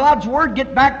back to God's Word,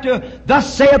 get back to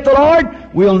thus saith the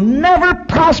Lord, we'll never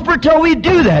prosper till we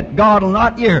do that. God will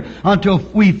not hear until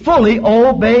we fully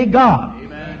obey God.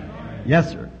 Amen.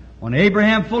 Yes, sir. When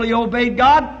Abraham fully obeyed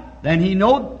God, then he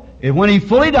knowed, when he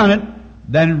fully done it,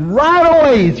 then right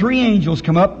away 3 angels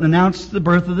come up and announced the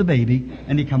birth of the baby,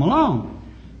 and he come along.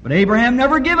 But Abraham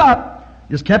never give up.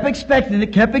 Just kept expecting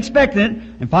it,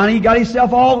 and finally he got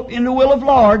himself all in the will of the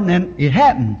Lord, and then it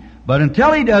happened. But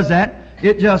until he does that,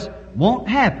 it just won't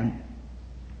happen.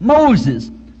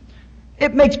 Moses.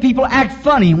 It makes people act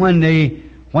funny when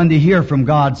they hear from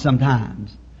God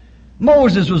sometimes.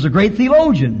 Moses was a great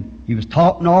theologian. He was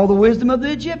taught in all the wisdom of the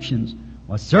Egyptians.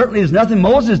 Well, certainly there's nothing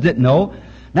Moses didn't know.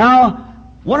 Now,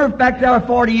 wonder if back there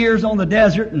 40 years on the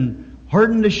desert and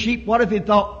herding the sheep, what if he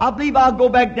thought, I believe I'll go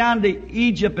back down to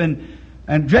Egypt and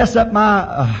dress up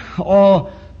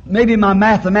maybe my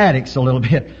mathematics a little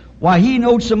bit. Why, he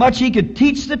knowed so much he could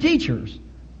teach the teachers.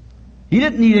 He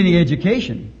didn't need any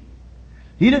education.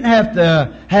 He didn't have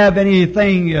to have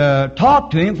anything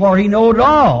taught to him, for he knowed it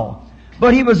all.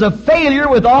 But he was a failure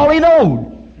with all he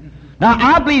knowed. Now,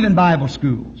 I believe in Bible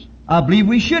schools. I believe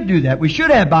we should do that. We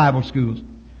should have Bible schools.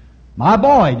 My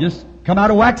boy just come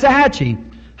out of Waxahachie.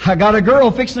 I got a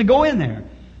girl fixing to go in there.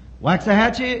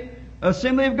 Waxahachie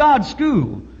Assembly of God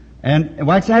School and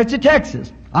Waxahachie,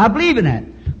 Texas. I believe in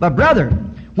that. But brother,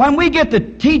 when we get the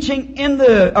teaching in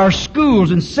our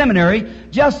schools and seminary,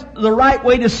 just the right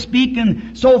way to speak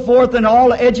and so forth and all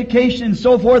the education and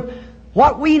so forth,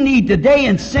 what we need today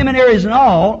in seminaries and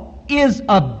all is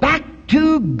a back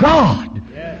to God.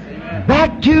 Yes, amen.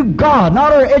 Back to God.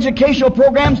 Not our educational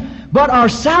programs, but our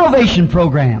salvation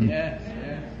program. Yes,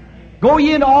 yes. Go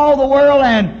ye into all the world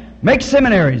and make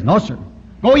seminaries. No, sir.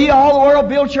 Go ye all the world,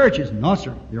 build churches. No,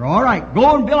 sir. You're all right.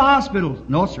 Go and build hospitals.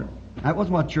 No, sir. That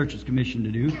wasn't what church is commissioned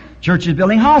to do. Church is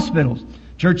building hospitals.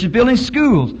 Church is building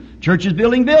schools. Church is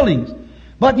building buildings.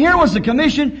 But here was the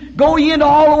commission, go ye into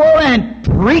all the world and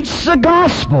preach the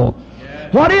gospel.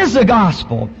 Yes. What is the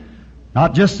gospel?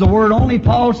 Not just the word only,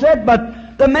 Paul said,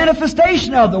 but the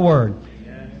manifestation of the word.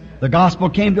 Yes. The gospel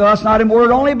came to us not in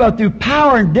word only, but through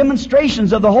power and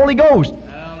demonstrations of the Holy Ghost.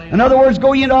 In other words,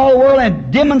 go ye into all the world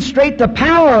and demonstrate the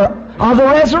power of the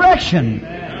resurrection.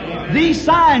 Amen. These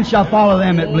signs shall follow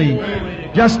them that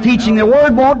believe. Just teaching the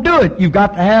Word won't do it. You've got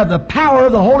to have the power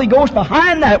of the Holy Ghost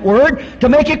behind that Word to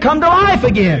make it come to life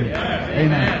again.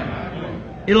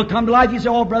 Amen. It'll come to life. You say,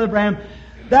 oh, Brother Branham,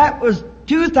 that was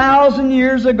 2,000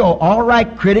 years ago. All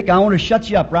right, critic, I want to shut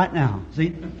you up right now.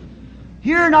 See?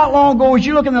 Here not long ago, as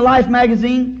you look in the Life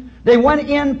magazine, they went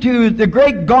into the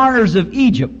great garners of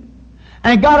Egypt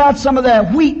and got out some of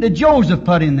that wheat that Joseph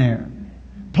put in there.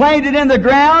 Planted it in the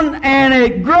ground, and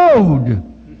it growed.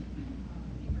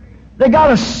 They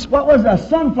got a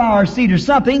sunflower seed or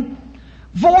something,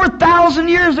 4,000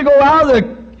 years ago out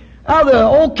of the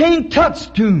old King Tut's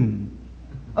tomb.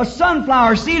 A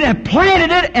sunflower seed, and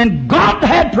planted it, and God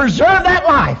had preserved that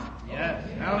life. Yes,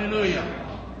 hallelujah.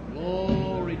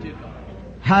 Glory to God.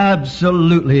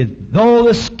 Absolutely. Though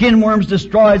the skin worms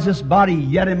destroys this body,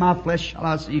 yet in my flesh shall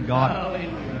I see God.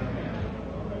 Hallelujah.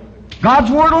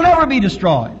 God's Word will never be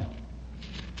destroyed.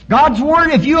 God's Word,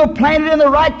 if you have planted in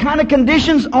the right kind of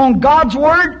conditions on God's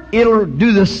Word, it'll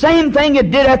do the same thing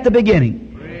it did at the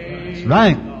beginning. Praise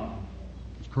right. God.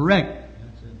 Correct.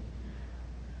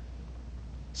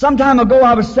 Some time ago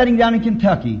I was sitting down in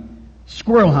Kentucky,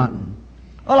 squirrel hunting.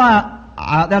 Well,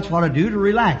 that's what I do to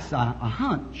relax. I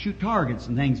hunt, shoot targets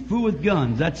and things, fool with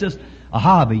guns. That's just a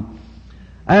hobby.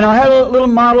 And I had a little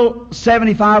model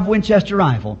 75 Winchester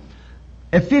rifle.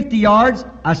 At 50 yards,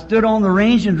 I stood on the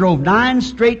range and drove 9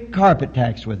 straight carpet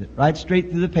tacks with it, right straight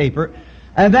through the paper.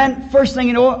 And then, first thing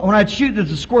you know, when I'd shoot at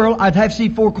the squirrel, I'd have to see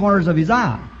 4 corners of his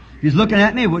eye. If he's looking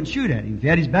at me, I wouldn't shoot at him. If he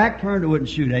had his back turned, I wouldn't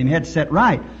shoot at him. He had to set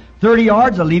right. 30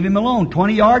 yards, I'd leave him alone.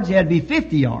 20 yards, he had to be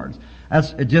 50 yards.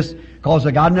 That's just because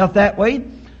I got enough that way.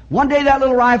 One day that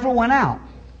little rifle went out,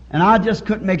 and I just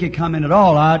couldn't make it come in at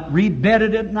all. I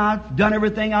rebedded it, and I've done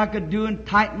everything I could do and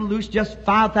tighten loose, just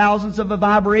 5/1000ths of a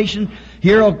vibration.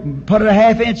 Here, I'll put it a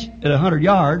half inch at 100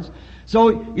 yards.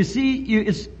 So, you see,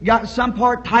 it's got some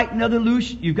part tight and other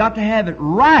loose. You've got to have it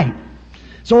right.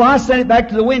 So I sent it back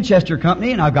to the Winchester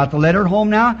Company, and I've got the letter at home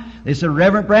now. They said,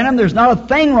 Reverend Branham, there's not a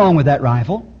thing wrong with that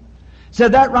rifle.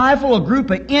 Said that rifle will group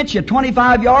an inch at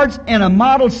 25 yards, and a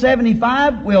Model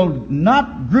 75 will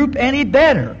not group any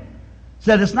better.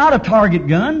 Said it's not a target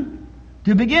gun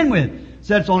to begin with.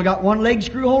 Said it's only got one leg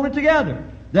screw holding it together.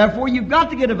 Therefore, you've got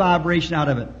to get a vibration out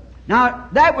of it. Now,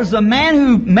 that was the man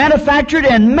who manufactured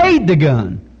and made the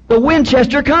gun. The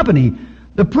Winchester Company.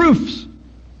 The proofs.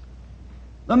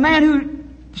 The man who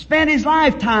spent his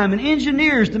lifetime and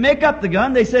engineers to make up the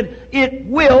gun, they said it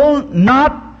will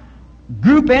not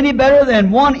group any better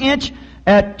than 1 inch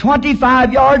at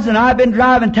 25 yards, and I've been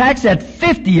driving tacks at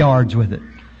 50 yards with it.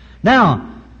 Now,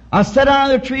 I sat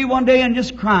under the tree one day and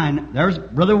just crying. There's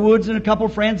Brother Woods and a couple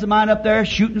of friends of mine up there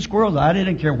shooting squirrels. I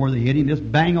didn't care where they hit him, just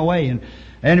bang away, and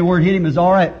anywhere it hit him is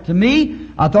all right. To me,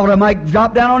 I thought I might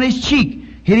drop down on his cheek,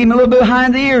 hit him a little bit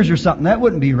behind the ears or something. That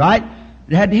wouldn't be right.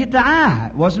 It had to hit the eye.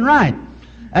 It wasn't right.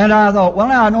 And I thought, well,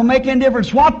 now, it don't make any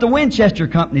difference what the Winchester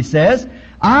Company says.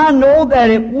 I know that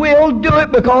it will do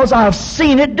it because I've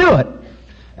seen it do it.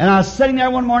 And I was sitting there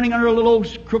one morning under a little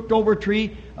old crooked over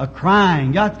tree,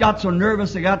 crying. Got so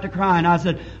nervous I got to crying. I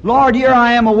said, Lord, here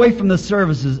I am away from the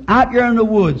services, out here in the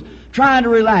woods, trying to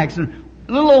relax. And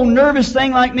a little old nervous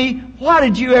thing like me, why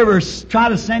did you ever try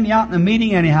to send me out in a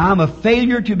meeting anyhow? I'm a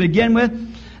failure to begin with.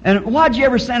 And why'd you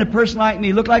ever send a person like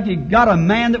me? Looked like you got a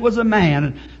man that was a man,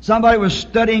 and somebody was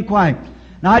studying quiet.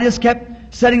 And I just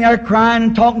kept sitting there crying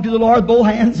and talking to the Lord, both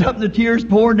hands up, and the tears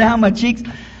poured down my cheeks.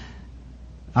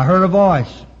 I heard a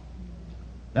voice,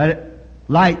 that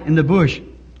light in the bush. And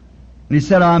he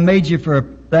said, I made you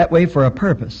that way for a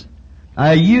purpose.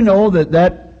 You know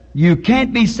that you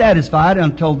can't be satisfied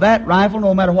until that rifle,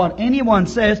 no matter what anyone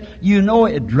says, you know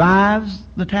it drives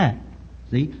the tack.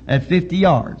 See, at 50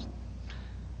 yards.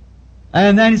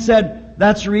 And then he said,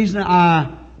 that's the reason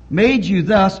I made you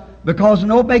thus, because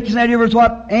no makes any difference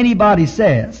what anybody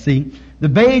says. See, the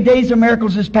days of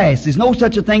miracles is past. There's no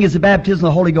such a thing as the baptism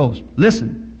of the Holy Ghost.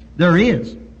 Listen, there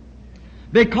is.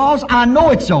 Because I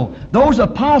know it so. Those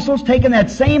apostles taking that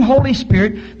same Holy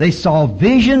Spirit, they saw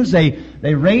visions, they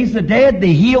raised the dead,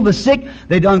 they healed the sick,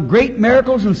 they done great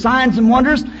miracles and signs and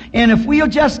wonders. And if we'll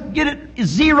just get it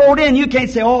zeroed in, you can't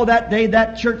say, oh, that day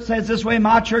that church says this way,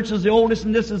 my church is the oldest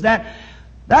and this is that.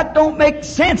 That don't make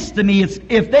sense to me.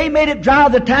 If they made it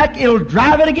drive the tack, it'll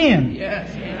drive it again. Yes,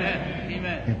 amen,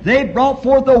 amen. If they brought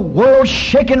forth a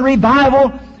world-shaking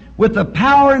revival with the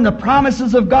power and the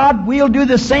promises of God, we'll do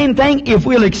the same thing if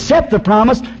we'll accept the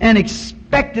promise and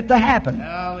expect it to happen.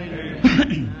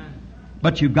 Hallelujah.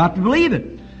 But you've got to believe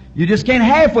it. You just can't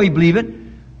halfway believe it.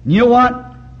 And you know what?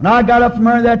 When I got up from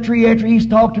under that tree after he's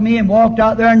talked to me and walked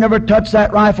out there and never touched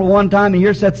that rifle one time, and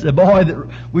here sits the boy that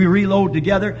we reload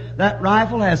together, that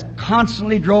rifle has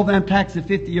constantly drove them tacks at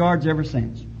 50 yards ever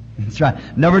since. That's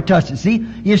right. Never touched it. See,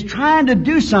 he's trying to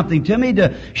do something to me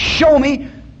to show me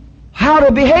how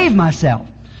to behave myself.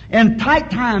 In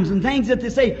tight times and things that they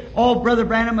say, oh, Brother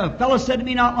Branham, a fellow said to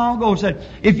me not long ago, said,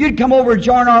 if you'd come over and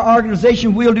join our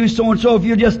organization, we'll do so and so if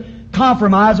you just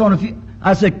compromise on a few.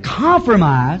 I said,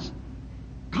 compromise?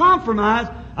 Compromise?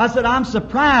 I said, I'm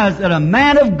surprised that a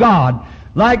man of God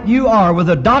like you are with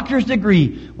a doctor's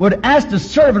degree would ask the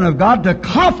servant of God to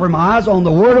compromise on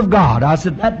the Word of God. I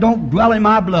said, that don't dwell in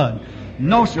my blood.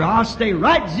 No, sir, I'll stay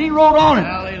right zeroed on it.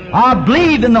 Hallelujah. I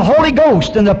believe in the Holy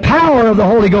Ghost and the power of the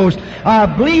Holy Ghost. I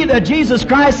believe that Jesus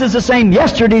Christ is the same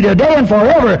yesterday, today, and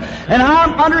forever. And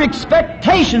I'm under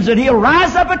expectations that He'll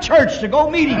rise up a church to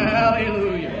go meet Him.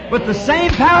 Hallelujah. With the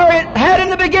same power it had in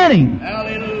the beginning.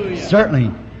 Hallelujah.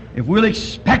 Certainly, if we'll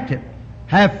expect it,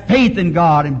 have faith in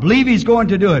God and believe He's going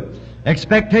to do it.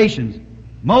 Expectations.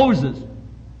 Moses,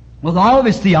 with all of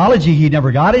his theology, he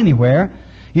never got anywhere.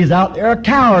 He's out there a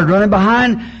coward running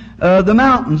behind the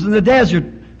mountains in the desert,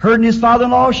 herding his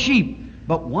father-in-law's sheep.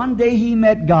 But one day he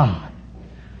met God.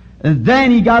 And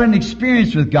then he got an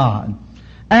experience with God.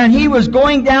 And he was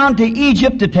going down to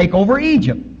Egypt to take over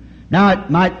Egypt. Now it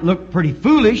might look pretty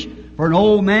foolish for an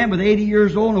old man with 80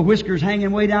 years old and the whiskers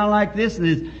hanging way down like this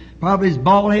and probably his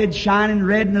bald head shining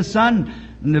red in the sun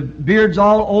and the beard's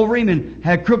all over him and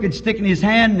had a crooked stick in his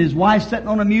hand and his wife sitting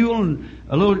on a mule and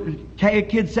a little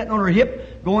kid sitting on her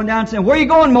hip going down saying, "Where are you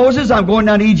going, Moses?" "I'm going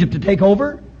down to Egypt to take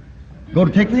over. Go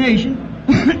to take the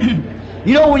nation."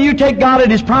 You know, when you take God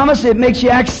at His promise, it makes you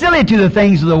act silly to the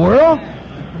things of the world.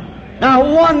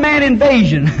 Now, one-man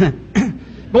invasion,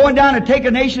 going down to take a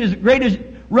nation as great as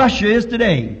Russia is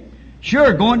today.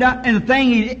 Sure, going down, and the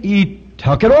thing, he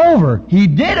took it over. He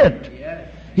did it.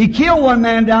 He killed one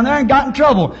man down there and got in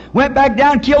trouble. Went back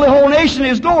down, killed the whole nation,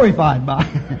 and is glorified by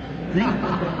it. See?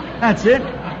 That's it.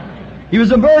 He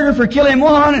was a murderer for killing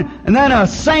one, and then a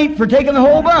saint for taking the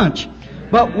whole bunch.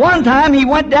 But one time he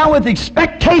went down with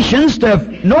expectations to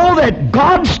know that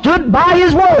God stood by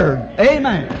His Word.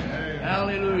 Amen.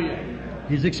 Hallelujah.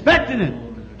 He's expecting it.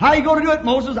 How are you going to do it,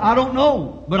 Moses? I don't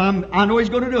know. But I know He's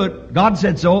going to do it. God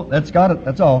said so. That's got it.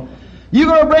 That's all. You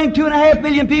going to bring 2.5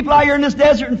 million people out here in this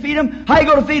desert and feed them? How are you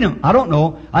going to feed them? I don't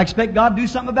know. I expect God to do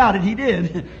something about it. He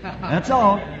did. That's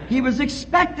all. He was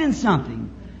expecting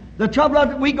something. The trouble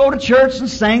is we go to church and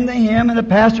sing the hymn and the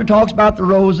pastor talks about the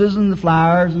roses and the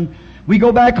flowers and we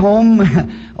go back home.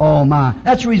 Oh my.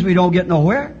 That's the reason we don't get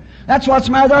nowhere. That's what's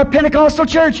the matter with our Pentecostal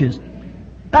churches.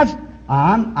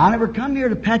 I never come here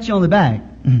to pat you on the back.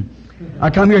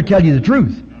 I come here to tell you the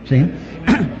truth. See?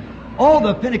 All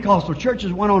the Pentecostal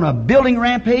churches went on a building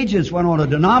rampage. It's went on a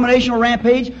denominational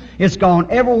rampage. It's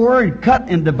gone everywhere and cut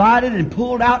and divided and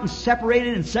pulled out and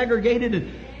separated and segregated.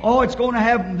 And, it's going to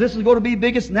have, this is going to be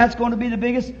biggest and that's going to be the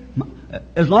biggest.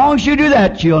 As long as you do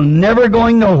that, you're never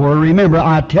going nowhere. Remember,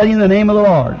 I tell you in the name of the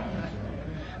Lord.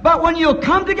 But when you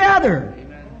come together,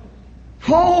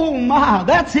 oh my,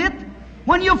 that's it.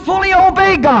 When you fully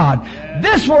obey God,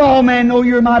 this will all men know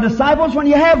you're my disciples when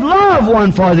you have love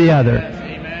one for the other.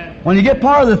 When you get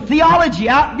part of the theology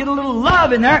out and get a little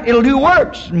love in there, it'll do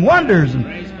works and wonders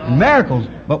and miracles.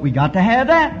 But we got to have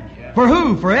that. For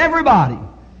who? For everybody.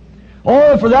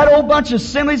 Oh, for that old bunch of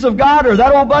Assemblies of God or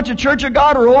that old bunch of Church of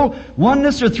God or old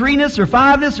oneness or threeness or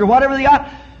fiveness or whatever they got.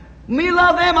 Me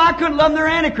love them, I couldn't love their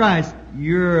Antichrist.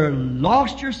 You're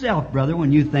lost yourself, brother,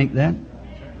 when you think that.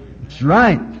 That's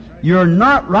right. You're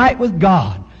not right with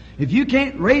God. If you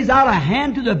can't raise out a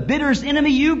hand to the bitterest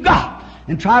enemy you got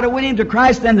and try to win him to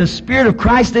Christ, then the Spirit of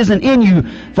Christ isn't in you.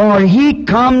 For He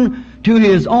come to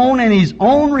His own, and His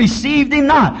own received Him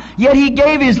not. Yet He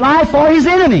gave His life for His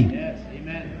enemy. Yes,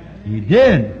 amen. He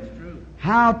did.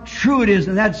 How true it is,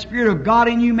 and that Spirit of God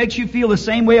in you makes you feel the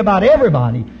same way about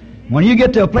everybody. When you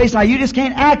get to a place now you just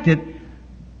can't act it,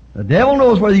 the devil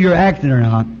knows whether you're acting or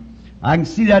not. I can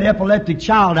see that epileptic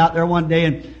child out there one day,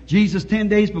 and Jesus 10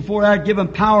 days before that give him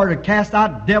power to cast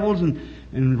out devils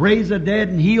and raise the dead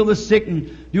and heal the sick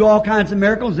and do all kinds of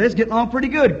miracles. It's getting on pretty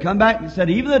good. Come back and said,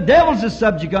 even the devils is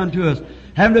subject unto us.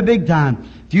 Having a big time.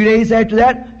 A few days after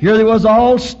that, here they was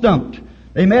all stumped.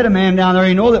 They met a man down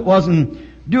there,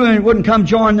 that wouldn't come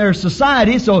join their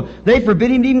society, so they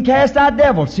forbid him to even cast out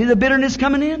devils. See the bitterness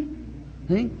coming in?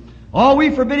 See? Oh, we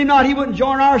forbid him not. He wouldn't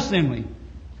join our assembly.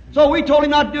 So we told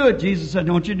him not to do it. Jesus said,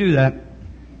 don't you do that.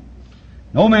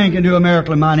 No man can do a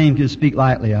miracle in my name, can speak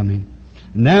lightly of me.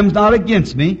 And them's not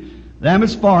against me. Them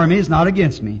is for me, is not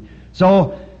against me.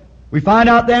 So we find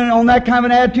out then on that kind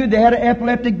of an attitude, they had an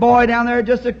epileptic boy down there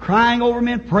just crying over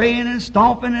me and praying and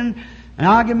stomping and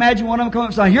I can imagine one of them coming up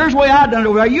and saying, here's the way I done it.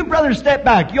 Well, you brothers step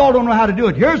back. You all don't know how to do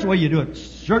it. Here's the way you do it.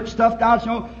 Shirt stuffed out,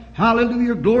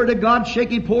 hallelujah, glory to God, shake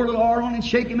him, pour a little oil on him,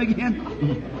 shake him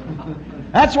again.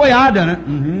 That's the way I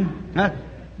done it.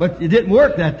 But it didn't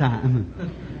work that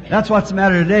time. That's what's the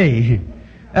matter today.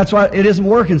 That's why it isn't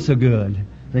working so good.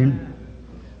 See?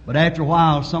 But after a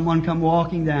while, someone come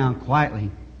walking down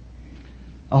quietly.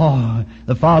 Oh,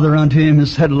 the father unto him and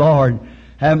said, Lord,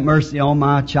 have mercy on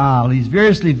my child. He's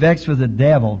variously vexed with the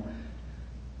devil.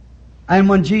 And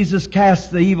when Jesus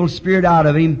cast the evil spirit out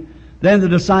of him, then the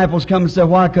disciples come and said,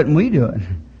 why couldn't we do it?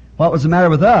 What was the matter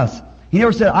with us? He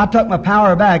never said, I took my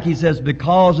power back. He says,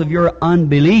 because of your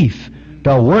unbelief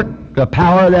to work the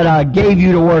power that I gave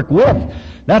you to work with.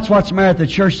 That's what's the matter with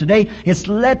the church today. It's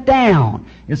let down.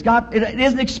 It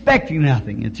isn't expecting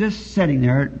nothing. It's just sitting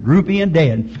there, droopy and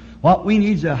dead. What we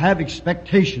need is to have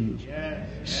expectations.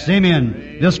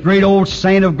 Simeon, this great old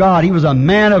saint of God, he was a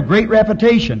man of great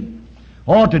reputation.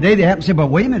 Oh, today they happen to say, but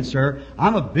wait a minute, sir,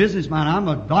 I'm a businessman, I'm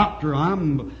a doctor,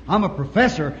 I'm a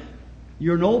professor.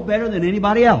 You're no better than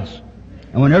anybody else.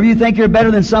 And whenever you think you're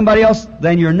better than somebody else,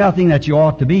 then you're nothing that you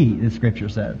ought to be, the Scripture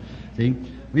says. See?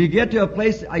 When you get to a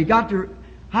place, you got to,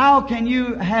 how can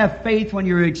you have faith when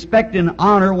you're expecting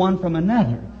honor one from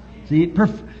another? See,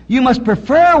 you must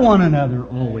prefer one another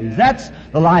always. That's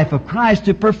the life of Christ,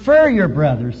 to prefer your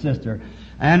brother, sister.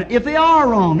 And if they are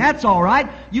wrong, that's all right.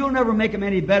 You'll never make them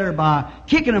any better by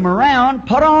kicking them around.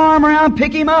 Put an arm around,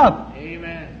 pick him up.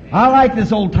 Amen. I like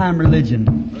this old-time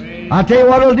religion. I'll tell you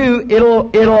what it'll do.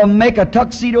 It'll make a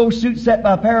tuxedo suit set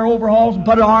by a pair of overalls and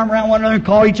put an arm around one another and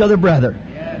call each other brother.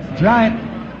 Yes. That's right.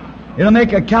 It'll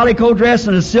make a calico dress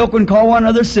and a silk one call one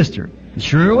another sister. It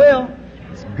sure will.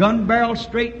 It's gun barrel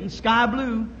straight and sky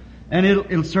blue. And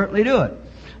it'll certainly do it.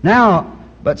 Now,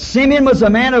 but Simeon was a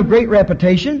man of great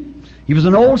reputation. He was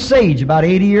an old sage, about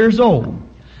 80 years old.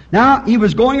 Now, he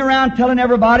was going around telling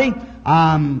everybody,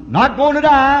 I'm not going to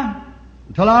die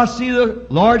until I see the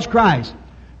Lord's Christ.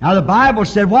 Now, the Bible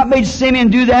said, what made Simeon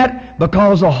do that?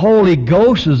 Because the Holy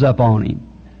Ghost was up on him.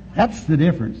 That's the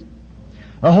difference.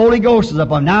 The Holy Ghost is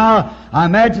up on him. Now, I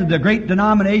imagine the great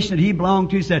denomination that he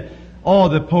belonged to said, oh,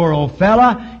 the poor old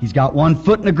fella, he's got one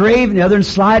foot in the grave and the other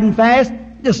sliding fast.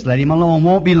 Just let him alone.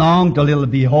 Won't be long till it'll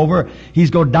be over. He's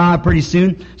going to die pretty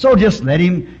soon. So just let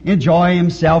him enjoy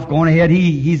himself going ahead.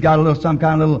 He's got a little, some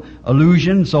kind of little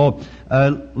illusion, so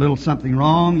a little something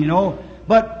wrong, you know.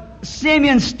 But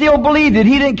Simeon still believed it.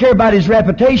 He didn't care about his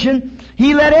reputation.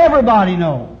 He let everybody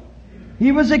know.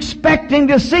 He was expecting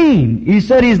to see him. He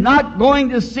said he's not going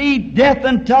to see death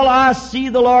until I see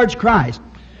the Lord's Christ.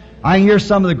 I hear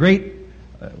some of the great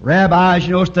rabbis,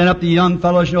 you know, stand up, the young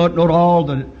fellows, you know, all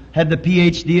the had the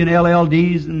PhD and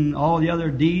LLDs and all the other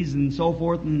Ds and so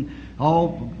forth, and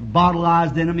all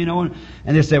bottlized in them, you know.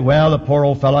 And they say, well, the poor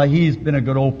old fellow, he's been a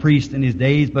good old priest in his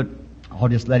days, but I'll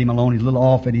just let him alone. He's a little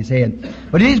off at his head.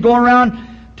 But he's going around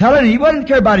telling, he wouldn't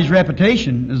care about his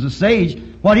reputation as a sage.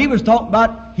 What he was talking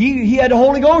about, he had the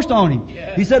Holy Ghost on him.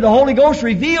 Yeah. He said the Holy Ghost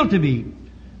revealed to me.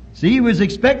 See, he was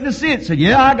expecting to see it. Said,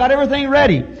 yeah, I got everything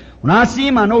ready. When I see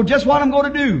him, I know just what I'm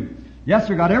going to do. Yes,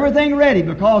 sir, got everything ready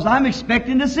because I'm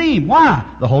expecting to see him. Why?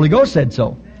 The Holy Ghost said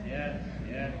so. Yes,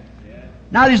 yes, yes.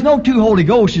 Now, there's no two Holy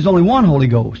Ghosts. There's only one Holy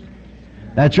Ghost.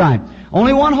 That's right.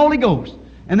 Only one Holy Ghost.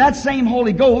 And that same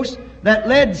Holy Ghost that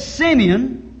led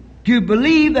Simeon to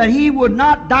believe that he would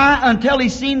not die until he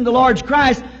seen the Lord's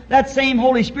Christ, that same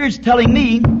Holy Spirit's telling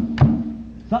me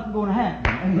something's going to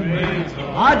happen.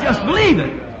 I just believe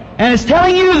it. And it's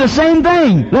telling you the same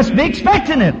thing. Let's be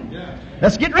expecting it.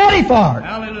 Let's get ready for it.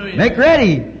 Hallelujah. Make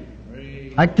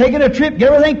ready. Like taking a trip,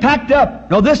 get everything packed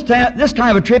up. No, this kind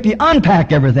of a trip, you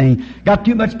unpack everything. Got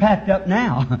too much packed up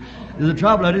now. The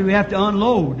trouble is we have to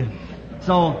unload.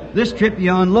 So this trip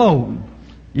you unload.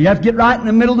 You have to get right in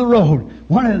the middle of the road.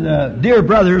 One of the dear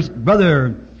brothers,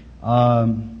 I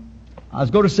was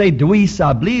going to say Deweese,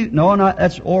 I believe. No,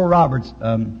 that's Oral Roberts.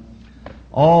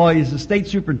 He's the state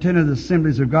superintendent of the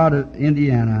Assemblies of God of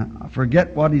Indiana. I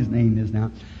forget what his name is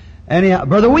now. Anyhow,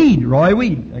 Brother Weed, Roy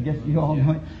Weed, I guess you all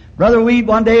know him. Brother Weed,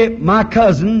 one day, my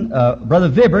cousin, Brother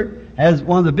Vibert, has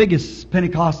one of the biggest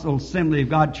Pentecostal Assembly of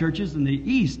God churches in the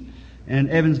East, in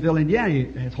Evansville, Indiana.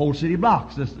 It has whole city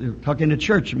blocks, just tucked into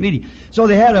church meeting. So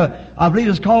they had I believe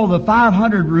it's called the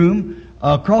 500 room.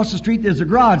 Across the street there's a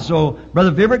garage. So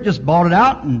Brother Vibert just bought it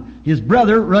out, and his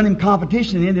brother running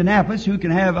competition in Indianapolis, who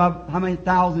can have how many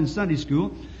thousand in Sunday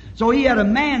school. So he had a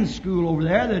man's school over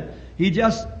there that he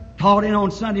just taught in on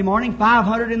Sunday morning,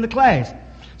 500 in the class.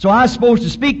 So I was supposed to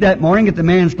speak that morning at the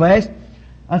man's class.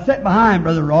 I sat behind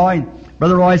Brother Roy.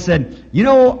 Brother Roy said, you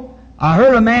know, I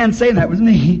heard a man say, that was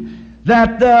me,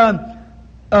 that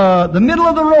the middle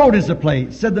of the road is the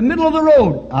place. Said the middle of the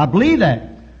road. I believe that.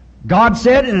 God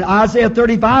said in Isaiah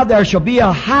 35, there shall be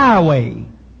a highway.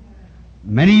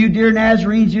 Many of you dear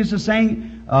Nazarenes used to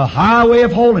sing, a highway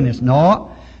of holiness. No.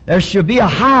 There should be a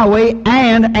highway,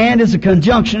 and is a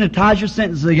conjunction that ties your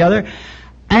sentences together,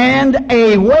 and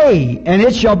a way, and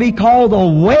it shall be called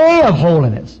the way of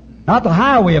holiness. Not the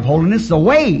highway of holiness, the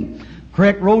way.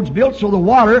 Correct roads built so the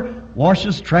water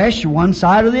washes trash to one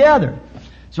side or the other.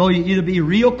 So you either be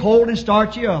real cold and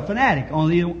starchy or a fanatic.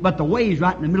 But the way is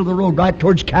right in the middle of the road, right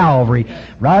towards Calvary,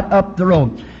 right up the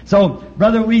road. So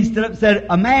Brother Weed stood up and said,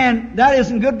 a man, that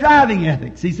isn't good driving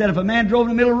ethics. He said if a man drove in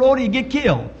the middle of the road, he'd get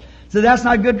killed. So that's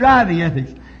not good driving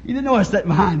ethics. You didn't know I sat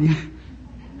behind you.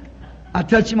 I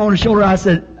touched him on the shoulder. I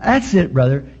said, that's it,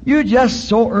 brother. You're just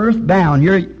so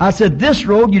earthbound. I said, this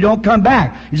road, you don't come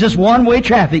back. It's just one-way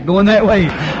traffic going that way.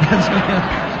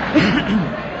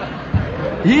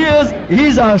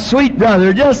 He's a sweet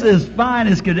brother, just as fine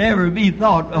as could ever be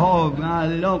thought. Oh,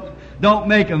 God, Don't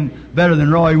make him better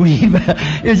than Roy Weave.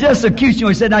 It's just so cute. You know,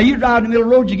 he said, now you drive in the middle of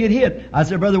the road, you get hit. I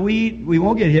said, Brother Weave, we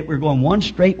won't get hit. We're going one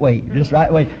straight way, just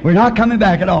right way. We're not coming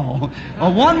back at all. A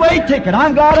one-way ticket.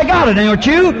 I'm glad I got it, ain't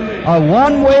you? A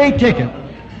one-way ticket.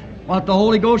 What the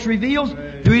Holy Ghost reveals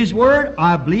through His Word,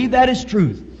 I believe that is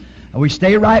truth. And we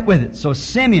stay right with it. So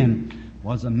Simeon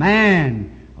was a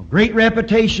man of great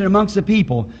reputation amongst the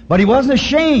people, but he wasn't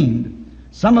ashamed.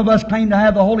 Some of us claim to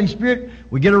have the Holy Spirit.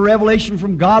 We get a revelation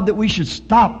from God that we should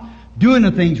stop doing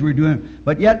the things we're doing.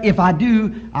 But yet, if I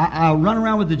do, I'll run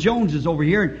around with the Joneses over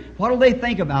here. And what will they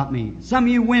think about me? Some of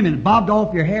you women bobbed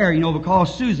off your hair,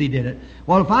 because Susie did it.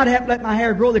 Well, if I'd have let my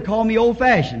hair grow, they call me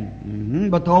old-fashioned.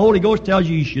 But the Holy Ghost tells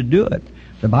you should do it.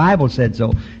 The Bible said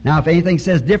so. Now, if anything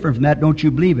says different from that, don't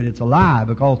you believe it. It's a lie,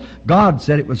 because God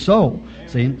said it was so.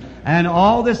 See? And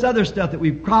all this other stuff that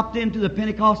we've cropped into the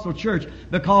Pentecostal church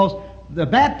because the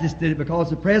Baptists did it, because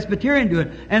the Presbyterian do it.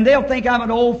 And they'll think I'm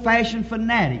an old-fashioned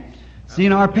fanatic.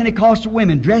 Seeing our Pentecostal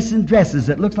women dressed in dresses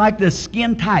that looks like they're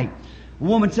skin tight. A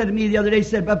woman said to me the other day,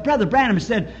 but Brother Branham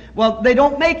said, well, they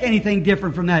don't make anything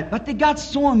different from that. But they got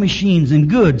sewing machines and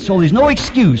goods, so there's no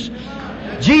excuse.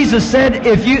 Jesus said,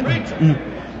 if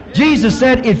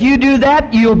you do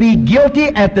that, you'll be guilty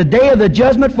at the day of the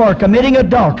judgment for committing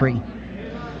adultery.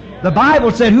 The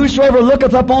Bible said, whosoever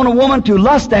looketh upon a woman to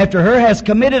lust after her has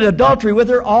committed adultery with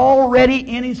her already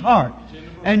in his heart.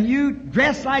 And you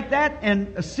dress like that,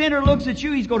 and a sinner looks at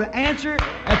you, he's going to answer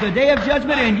at the day of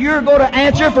judgment, and you're going to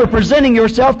answer for presenting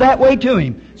yourself that way to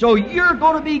him. So you're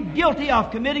going to be guilty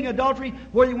of committing adultery,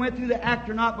 whether you went through the act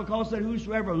or not, because that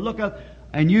whosoever looketh,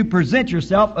 and you present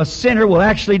yourself, a sinner will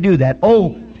actually do that.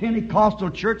 Oh,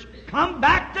 Pentecostal church, come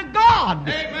back to God!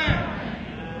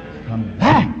 Amen. Come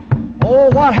back. Oh,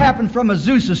 what happened from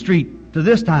Azusa Street to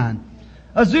this time?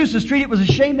 Azusa Street, it was a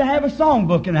shame to have a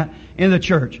songbook in the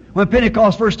church. When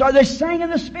Pentecost first started, they sang in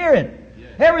the Spirit.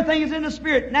 Everything is in the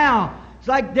Spirit. Now, it's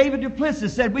like David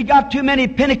Duplessis said, we got too many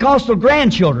Pentecostal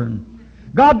grandchildren.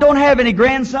 God don't have any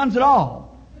grandsons at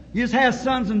all. He just has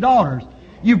sons and daughters.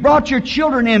 You brought your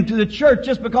children into the church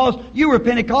just because you were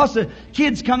Pentecost. The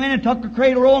kids come in and tuck a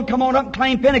cradle roll and come on up and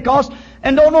claim Pentecost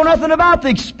and don't know nothing about the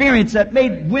experience that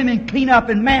made women clean up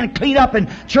and men clean up and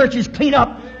churches clean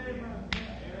up.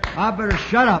 I better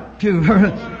shut up too.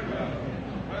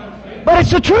 But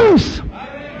it's the truth.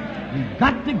 You've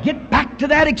got to get back to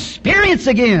that experience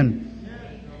again.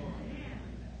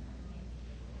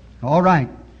 All right.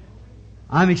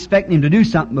 I'm expecting Him to do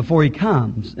something before He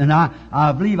comes, and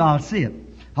I believe I'll see it.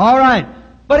 All right.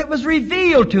 But it was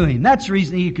revealed to him. That's the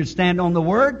reason he could stand on the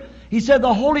Word. He said,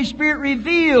 the Holy Spirit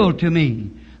revealed to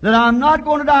me that I'm not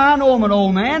going to die. I know I'm an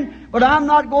old man, but I'm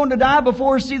not going to die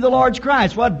before I see the Lord's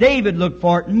Christ. Well, David looked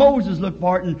for it, and Moses looked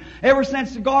for it, and ever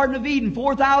since the Garden of Eden,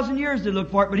 4,000 years they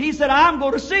looked for it. But he said, I'm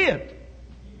going to see it.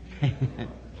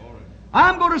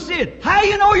 I'm going to see it. How do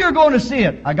you know you're going to see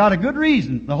it? I got a good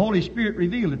reason. The Holy Spirit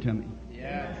revealed it to me.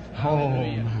 Yes.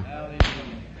 Hallelujah.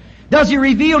 Does He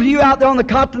reveal to you out there on the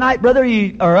cot tonight, brother,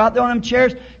 or out there on them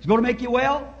chairs, He's going to make you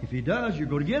well? If He does, you're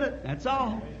going to get it. That's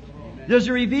all. Does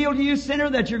He reveal to you, sinner,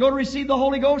 that you're going to receive the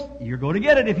Holy Ghost? You're going to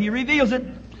get it if He reveals it.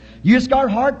 You just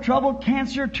got heart trouble,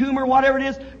 cancer, tumor, whatever it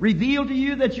is, revealed to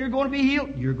you that you're going to be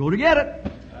healed. You're going to get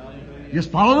it.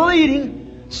 Just follow the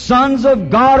leading. Sons of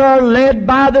God are led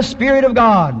by the Spirit of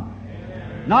God.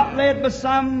 Not led by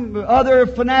some other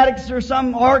fanatics or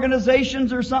some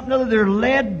organizations or something other. They're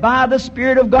led by the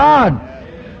Spirit of God.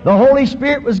 The Holy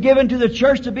Spirit was given to the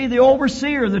church to be the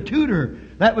overseer, the tutor.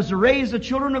 That was to raise the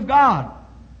children of God.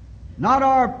 Not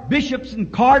our bishops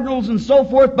and cardinals and so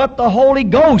forth, but the Holy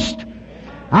Ghost.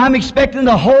 I'm expecting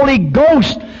the Holy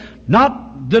Ghost.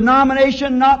 Not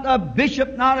denomination, not a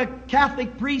bishop, not a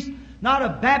Catholic priest, not a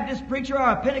Baptist preacher or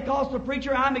a Pentecostal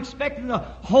preacher. I'm expecting the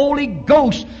Holy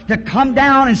Ghost to come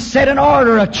down and set in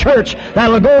order a church that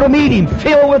will go to meet Him,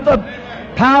 filled with the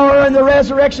power and the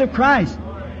resurrection of Christ.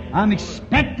 I'm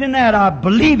expecting that. I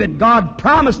believe it. God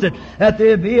promised it, that there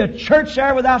would be a church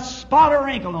there without spot or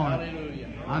wrinkle on it.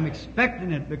 I'm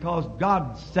expecting it because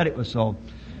God said it was so.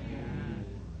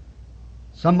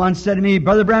 Someone said to me,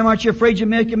 Brother Branham, aren't you afraid you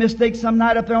make a mistake some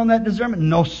night up there on that discernment?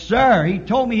 No, sir. He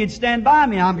told me He'd stand by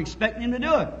me. I'm expecting Him to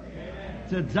do it.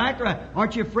 That's exactly right.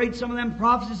 Aren't you afraid some of them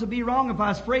prophecies will be wrong? If I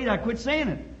was afraid, I'd quit saying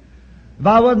it. If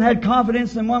I wasn't had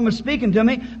confidence in one was speaking to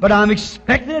me, but I'm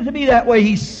expecting it to be that way.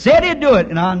 He said He'd do it,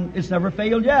 and it's never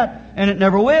failed yet, and it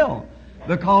never will.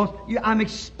 Because I'm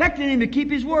expecting Him to keep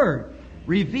His word.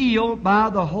 Revealed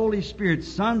by the Holy Spirit,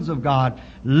 sons of God,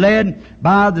 led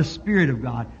by the Spirit of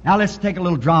God. Now let's take a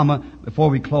little drama before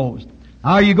we close.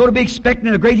 Are you going to be expecting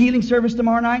a great healing service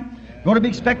tomorrow night? Going to be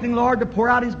expecting the Lord to pour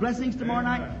out His blessings tomorrow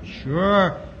night?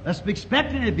 Sure. Let's be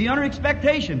expecting it. Be under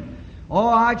expectation. Oh,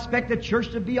 I expect the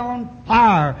church to be on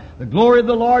fire. The glory of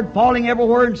the Lord falling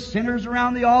everywhere, and sinners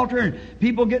around the altar, and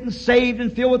people getting saved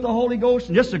and filled with the Holy Ghost,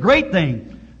 and just a great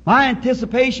thing. My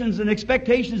anticipations and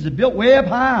expectations are built way up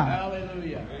high.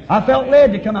 Hallelujah. I felt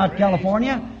led to come out to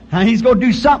California, and He's going to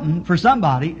do something for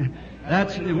somebody.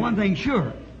 That's one thing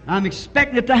sure. I'm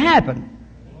expecting it to happen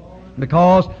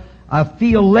because I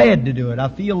feel led to do it. I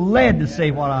feel led to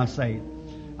say what I say.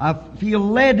 I feel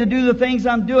led to do the things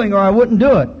I'm doing, or I wouldn't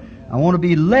do it. I want to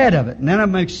be led of it, and then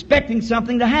I'm expecting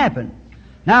something to happen.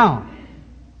 Now,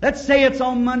 let's say it's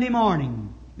on Monday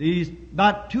morning. These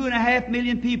about 2.5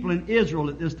 million people in Israel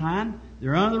at this time,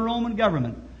 they're under the Roman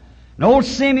government. And old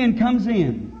Simeon comes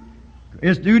in.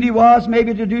 His duty was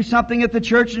maybe to do something at the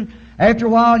church, and after a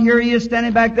while, here he is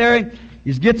standing back there.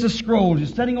 He gets a scroll.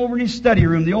 He's sitting over in his study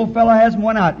room. The old fellow hasn't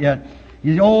went out yet.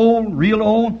 He's old, real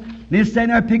old. And he's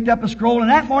standing there, picked up a scroll, and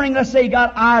that morning, let's say he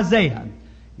got Isaiah.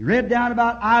 He read down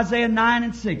about Isaiah 9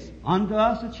 and 6. Unto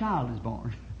us a child is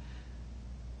born.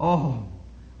 Oh,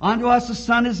 unto us a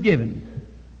son is given.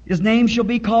 His name shall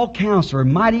be called Counselor,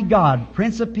 Mighty God,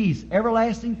 Prince of Peace,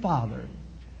 Everlasting Father.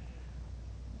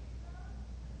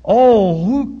 Oh,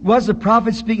 who was the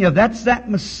prophet speaking of? That's that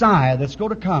Messiah that's going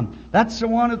to come. That's the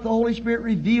one that the Holy Spirit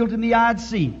revealed to me I'd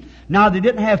see. Now, they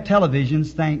didn't have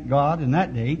televisions, thank God, in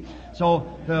that day.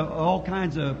 So, all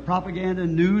kinds of propaganda,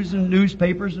 news and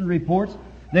newspapers and reports,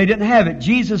 they didn't have it.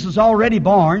 Jesus is already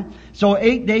born. So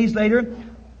 8 days later,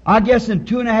 I guess in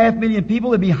 2.5 million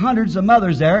people, there'd be hundreds of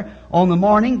mothers there on the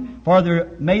morning for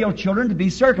their male children to be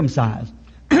circumcised.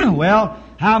 Well,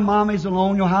 how mommies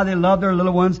alone, how they love their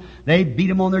little ones. They beat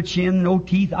them on their chin, no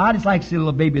teeth. I just like to see a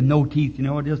little baby with no teeth,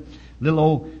 just little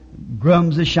old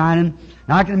grums is shining.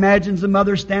 Now I can imagine the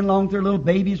mothers standing along with their little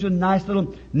babies with nice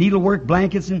little needlework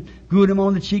blankets and glued them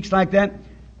on the cheeks like that.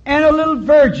 And a little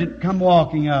virgin come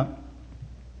walking up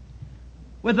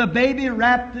with a baby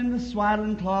wrapped in the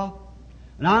swaddling cloth.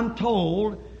 And I'm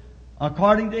told,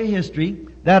 according to history,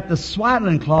 that the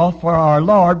swaddling cloth for our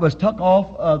Lord was took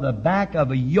off of the back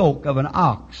of a yoke of an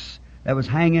ox that was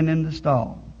hanging in the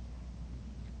stall.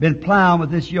 Been plowing with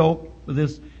this yoke,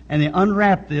 and they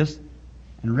unwrapped this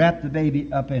and wrapped the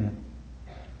baby up in it.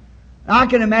 I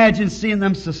can imagine seeing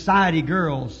them society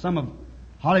girls, some of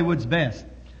Hollywood's best,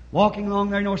 walking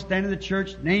along there, standing in the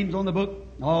church, names on the book.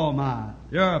 Oh my,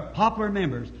 they're popular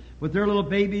members with their little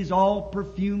babies all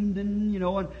perfumed and,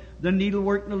 and the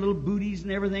needlework and the little booties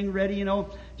and everything ready,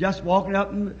 just walking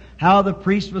up, and how the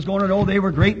priest was going to know they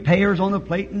were great payers on the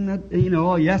plate, and,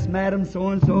 oh, yes, madam,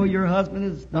 so-and-so, your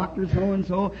husband is Dr.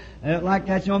 so-and-so, like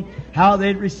that, how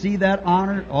they'd receive that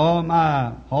honor. Oh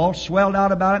my, all swelled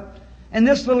out about it. And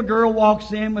this little girl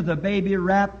walks in with a baby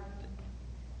wrapped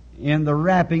in the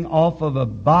wrapping off of a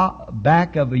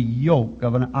back of a yoke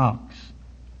of an ox.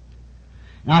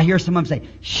 Now I hear someone say,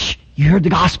 "Shh, you heard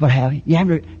the gospel, have you? You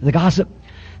haven't heard the gossip?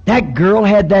 That girl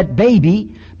had that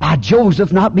baby by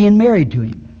Joseph not being married to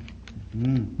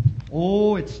him."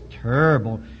 Oh, it's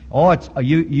terrible. Oh,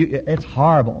 it's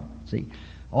horrible. See,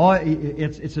 oh,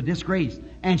 it's a disgrace.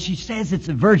 And she says it's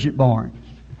a virgin born.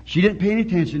 She didn't pay any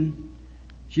attention.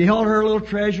 She held her little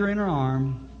treasure in her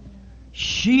arm.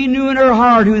 She knew in her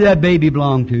heart who that baby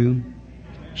belonged to.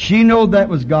 She knew that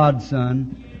was God's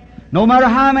son. No matter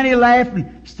how many laugh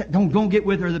and don't get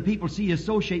with her, the people see you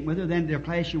associating with her, then they'll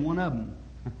clash you one of them.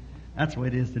 That's the way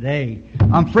it is today.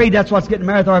 I'm afraid that's what's getting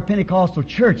married with our Pentecostal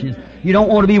churches. You don't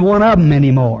want to be one of them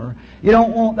anymore. You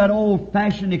don't want that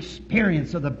old-fashioned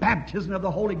experience of the baptism of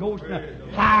the Holy Ghost and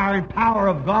the fire and power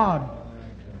of God.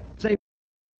 Say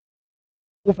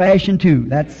old-fashioned too.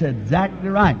 That's exactly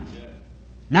right.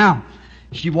 Now,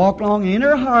 she walked along, and in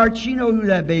her heart, she knew who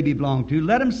that baby belonged to.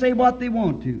 Let them say what they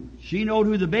want to. She knew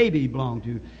who the baby belonged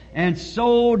to. And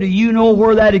so do you know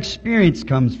where that experience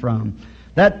comes from.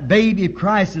 That baby of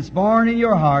Christ that's born in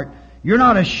your heart, you're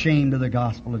not ashamed of the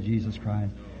gospel of Jesus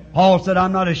Christ. Paul said,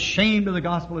 I'm not ashamed of the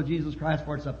gospel of Jesus Christ,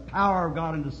 for it's the power of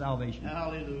God unto salvation.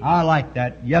 Hallelujah. I like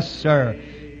that. Yes, sir.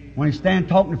 When he stand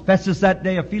talking to Festus that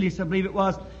day, of Felix, I believe it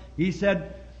was, he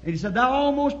said, thou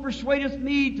almost persuadest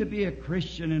me to be a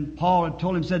Christian. And Paul had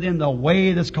told him, said, in the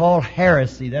way that's called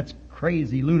heresy. That's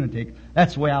crazy, lunatic.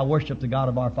 That's the way I worship the God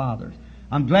of our fathers.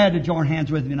 I'm glad to join hands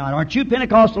with you tonight. Aren't you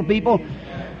Pentecostal people?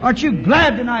 Aren't you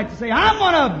glad tonight to say, I'm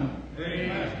one of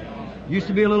them? Used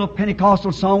to be a little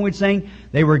Pentecostal song we'd sing.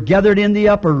 They were gathered in the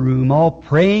upper room, all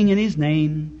praying in His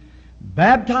name.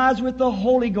 Baptized with the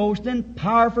Holy Ghost, and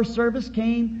power for service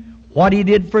came. What He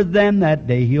did for them that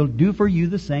day, He'll do for you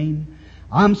the same.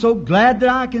 I'm so glad that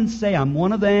I can say I'm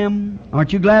one of them.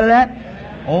 Aren't you glad of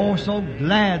that? Oh, so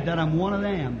glad that I'm one of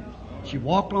them. She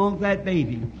walked along with that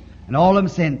baby. And all of them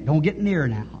saying, don't get near her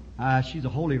now. She's a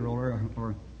holy roller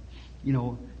or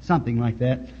something like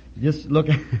that. Just look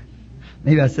at,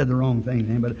 maybe I said the wrong thing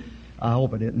then, but I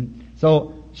hope I didn't.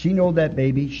 So she knowed that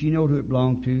baby. She knowed who it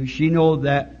belonged to. She knowed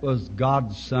that was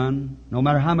God's Son, no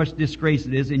matter how much disgrace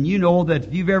it is. And you know that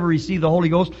if you've ever received the Holy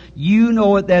Ghost, you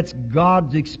know that that's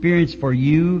God's experience for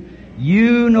you.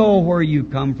 You know where you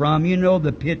come from. You know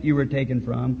the pit you were taken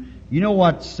from. You know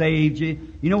what saved you.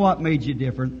 You know what made you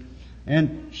different.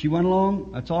 And she went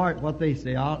along. That's all right, what they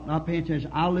say. I'll not pay attention.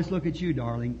 I'll just look at you,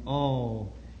 darling. Oh,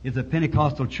 if the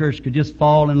Pentecostal church could just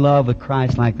fall in love with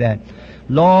Christ like that.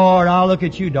 Lord, I'll look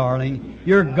at you, darling.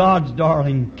 You're God's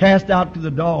darling. Cast out to the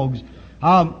dogs.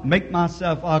 I'll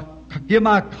give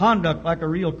my conduct like a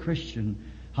real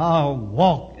Christian. I'll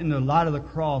walk in the light of the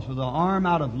cross with an arm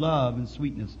out of love and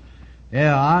sweetness.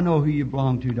 Yeah, I know who you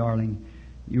belong to, darling.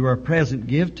 You are a present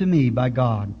gift to me by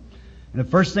God. And the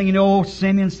first thing you know,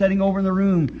 Simeon's sitting over in the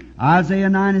room, Isaiah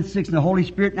 9 and 6, and the Holy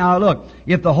Spirit. Now look,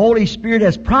 if the Holy Spirit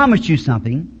has promised you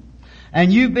something,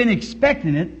 and you've been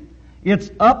expecting it, it's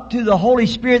up to the Holy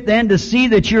Spirit then to see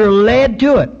that you're led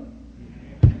to it.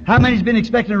 How many's been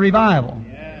expecting a revival?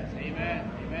 Yes,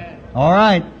 amen, amen. All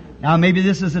right. Now maybe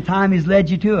this is the time He's led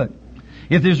you to it.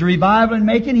 If there's a revival in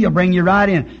making, He'll bring you right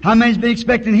in. How many's been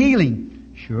expecting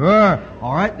healing? Sure.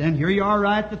 All right, then here you are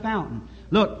right at the fountain.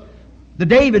 Look, the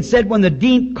David said, when the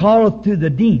deep calleth to the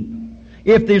deep.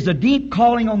 If there's a deep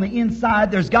calling on the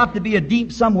inside, there's got to be a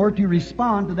deep somewhere to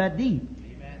respond to that deep.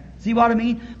 Amen. See what I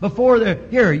mean?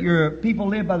 Your people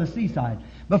live by the seaside.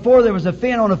 Before there was a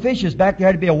fin on the fishes back there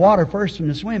had to be a water first from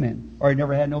the swimming, or it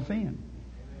never had no fin.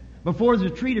 Before there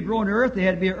was a tree to grow in the earth, there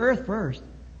had to be an earth first,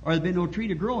 or there'd been no tree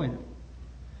to grow in it.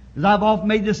 Because I've often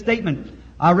made this statement.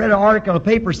 I read an article in a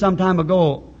paper some time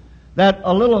ago that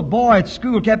a little boy at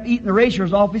school kept eating the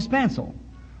erasers off his pencil.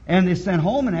 And they sent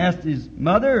home and asked his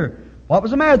mother, what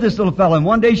was the matter with this little fellow? And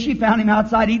one day she found him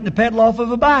outside eating the pedal off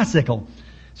of a bicycle.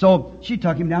 So she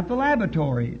took him down to the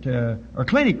laboratory, or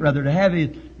clinic rather, to have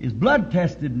his blood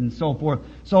tested and so forth.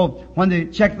 So when they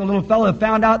checked the little fellow, they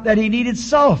found out that he needed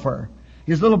sulfur.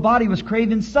 His little body was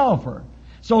craving sulfur.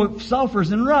 So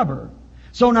sulfur's in rubber.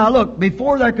 So now look,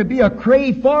 before there could be a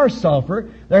crave for sulfur,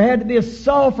 there had to be a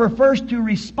sulfur first to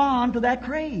respond to that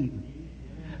crave.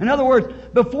 In other words,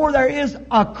 before there is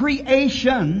a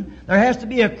creation, there has to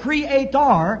be a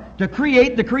creator to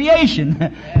create the creation.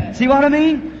 Yes. See what I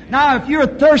mean? Now, if you're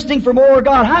thirsting for more of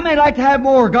God, how many like to have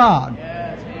more of God?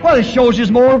 Yes. Well, it shows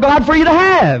there's more of God for you to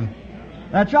have.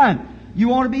 That's right. You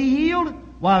want to be healed?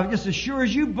 Well, just as sure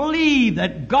as you believe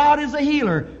that God is a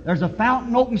healer, there's a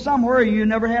fountain open somewhere, you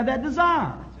never have that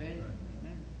desire.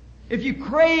 If you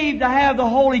crave to have the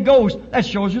Holy Ghost, that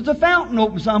shows there's a fountain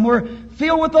open somewhere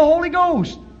filled with the Holy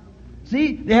Ghost.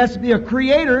 See, there has to be a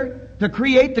creator to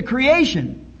create the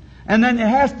creation. And then there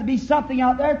has to be something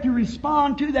out there to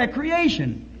respond to that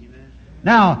creation. Amen.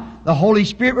 Now, the Holy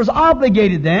Spirit was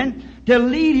obligated then to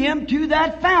lead him to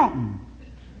that fountain.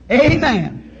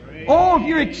 Amen. Oh, if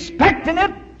you're expecting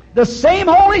it, the same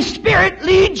Holy Spirit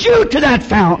leads you to that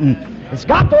fountain. It's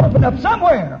got to open up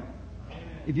somewhere.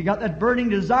 If you got that burning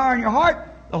desire in your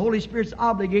heart, the Holy Spirit's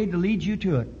obligated to lead you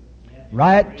to it.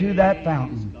 Right to that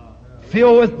fountain.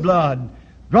 Filled with blood.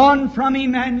 Drawn from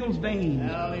Emmanuel's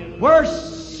veins. Where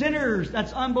sinners,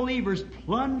 that's unbelievers,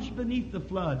 plunge beneath the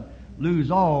flood, lose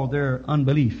all their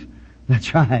unbelief.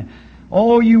 That's right.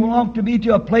 Oh, you want to be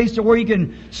to a place where you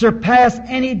can surpass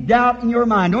any doubt in your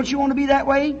mind. Don't you want to be that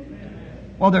way?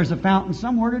 Well, there's a fountain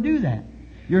somewhere to do that.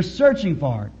 You're searching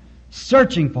for it.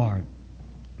 Searching for it.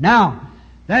 Now,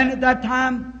 then at that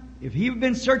time, if he had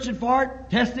been searching for it,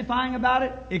 testifying about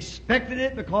it, expected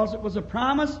it because it was a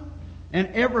promise, and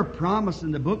every promise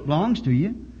in the book belongs to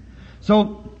you.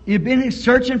 So, he'd been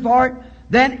searching for it.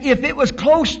 Then, if it was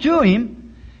close to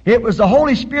him, it was the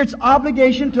Holy Spirit's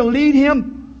obligation to lead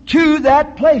him to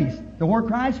that place, to where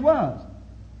Christ was.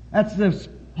 That's the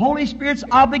Holy Spirit's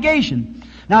obligation.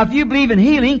 Now, if you believe in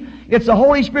healing, it's the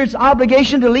Holy Spirit's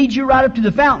obligation to lead you right up to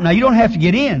the fountain. Now, you don't have to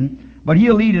get in, but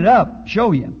He'll lead it up,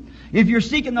 show you. If you're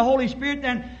seeking the Holy Spirit,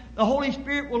 then the Holy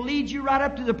Spirit will lead you right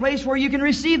up to the place where you can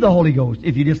receive the Holy Ghost,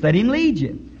 if you just let Him lead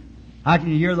you. How can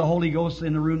you hear the Holy Ghost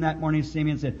in the room that morning?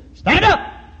 Simeon said, "Stand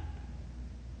up!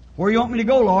 Where you want me to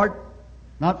go, Lord?"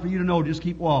 Not for you to know, just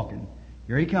keep walking.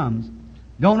 Here He comes.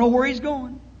 Don't know where He's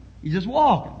going. He's just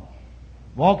walking.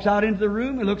 Walks out into the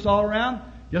room. He looks all around.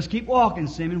 Just keep walking,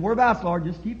 Simeon. Whereabouts, Lord?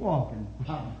 Just keep walking.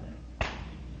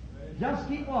 Just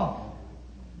keep walking.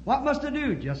 What must I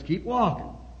do? Just keep walking.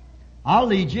 I'll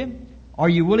lead you. Are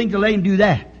you willing to let Him do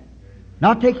that?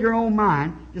 Not take your own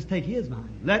mind. Just take His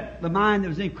mind. Let the mind that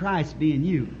was in Christ be in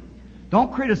you.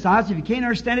 Don't criticize. If you can't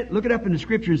understand it, look it up in the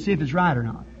Scripture and see if it's right or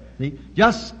not. See?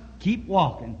 Just keep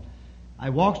walking. I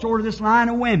walked over to this line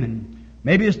of women.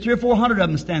 Maybe there's 300 or 400 of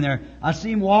them standing there. I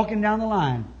see them walking down the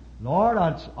line. Lord,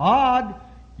 that's odd.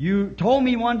 You told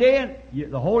me one day,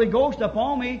 the Holy Ghost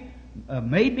upon me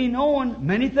made me known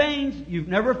many things. You've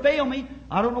never failed me.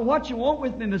 I don't know what you want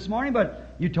with me this morning,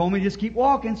 but you told me just keep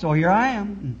walking, so here I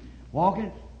am.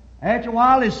 Walking. After a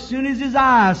while, as soon as his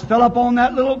eyes fell upon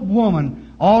that little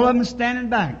woman, all of them standing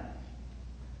back,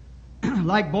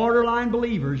 like borderline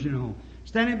believers,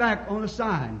 standing back on the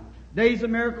side. Days of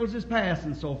miracles is past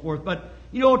and so forth. But,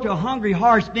 to a hungry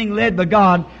hearts being led by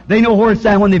God, they know where it's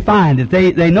at when they find it.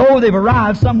 They know they've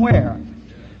arrived somewhere.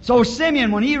 So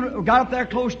Simeon, when he got up there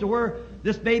close to where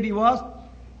this baby was,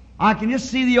 I can just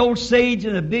see the old sage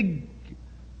and the big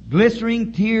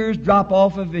glistering tears drop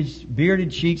off of his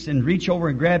bearded cheeks and reach over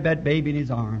and grab that baby in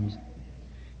his arms.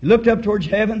 He looked up towards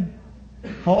heaven.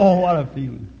 Oh, what a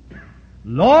feeling.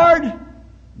 Lord,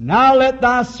 now let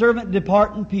thy servant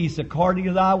depart in peace according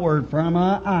to thy word, for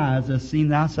my eyes have seen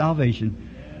thy salvation.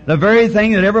 The very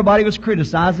thing that everybody was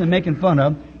criticizing and making fun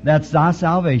of, that's thy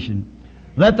salvation.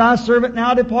 Let thy servant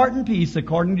now depart in peace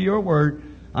according to your word.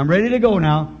 I'm ready to go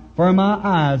now, for my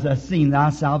eyes have seen thy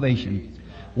salvation.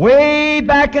 Way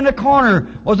back in the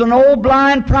corner was an old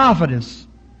blind prophetess,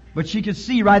 but she could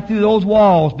see right through those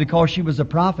walls because she was a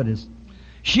prophetess.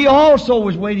 She also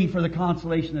was waiting for the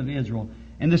consolation of Israel.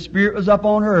 And the Spirit was up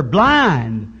on her,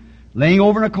 blind, laying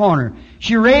over in a corner.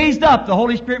 She raised up. The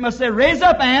Holy Spirit must say, raise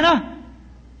up, Anna.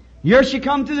 Here she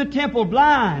come through the temple,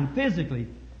 blind, physically.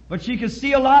 But she could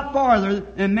see a lot farther,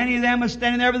 and many of them was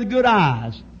standing there with good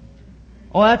eyes.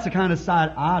 Oh, that's the kind of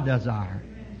sight I desire.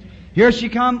 Here she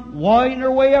come, walking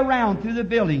her way around through the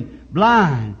building,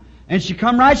 blind. And she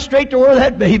come right straight to where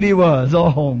that baby was.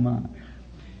 Oh, my.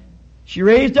 She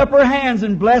raised up her hands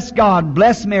and blessed God,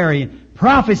 blessed Mary,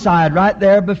 prophesied right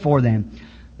there before them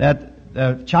that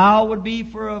the child would be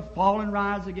for a fall and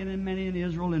rise again in many in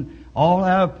Israel, and all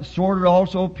have sword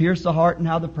also pierced the heart, and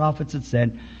how the prophets had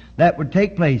said that would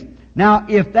take place. Now,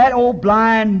 if that old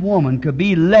blind woman could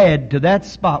be led to that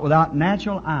spot without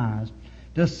natural eyes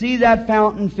to see that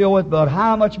fountain filled with blood,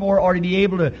 how much more ought to be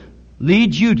able to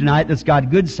lead you tonight that's got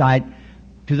good sight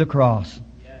to the cross,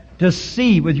 to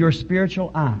see with your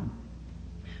spiritual eye.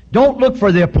 Don't look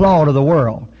for the applaud of the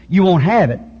world. You won't have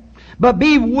it. But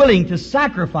be willing to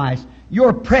sacrifice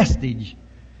your prestige.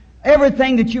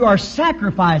 Everything that you are,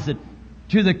 sacrifice it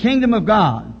to the kingdom of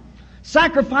God.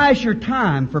 Sacrifice your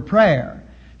time for prayer.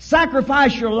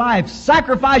 Sacrifice your life.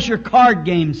 Sacrifice your card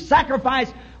games.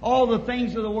 Sacrifice all the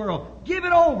things of the world. Give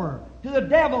it over to the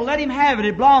devil. Let him have it.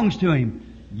 It belongs to him.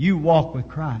 You walk with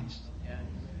Christ.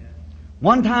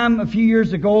 One time, a few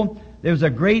years ago, there was a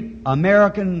great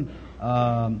American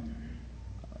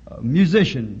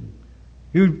musician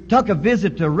who took a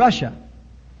visit to Russia,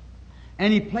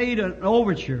 and he played an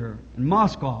overture in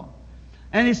Moscow,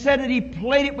 and he said that he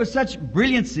played it with such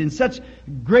brilliancy and such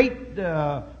great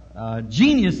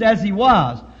genius as he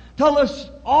was, till the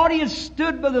audience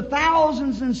stood by the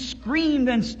thousands and screamed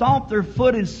and stomped their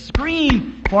foot and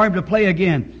screamed for him to play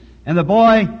again. And the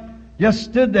boy just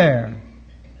stood there,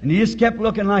 and he just kept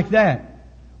looking like that.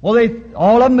 Well,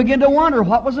 all of them began to wonder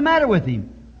what was the matter with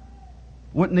him.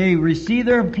 Wouldn't they receive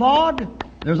their applaud?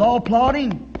 There's all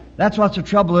applauding. That's what's the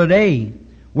trouble today.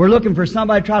 We're looking for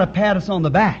somebody to try to pat us on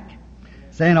the back,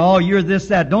 saying, oh, you're this,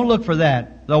 that. Don't look for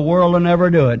that. The world will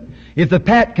never do it. If the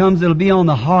pat comes, it'll be on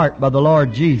the heart by the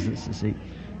Lord Jesus, you see.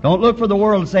 Don't look for the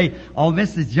world to say, oh,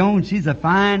 Mrs. Jones, she's a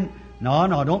fine...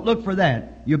 No, don't look for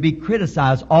that. You'll be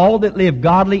criticized. All that live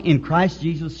godly in Christ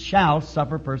Jesus shall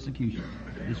suffer persecution.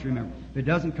 Just remember. If it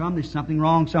doesn't come, there's something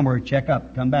wrong somewhere. Check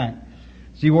up. Come back.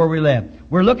 See where we left.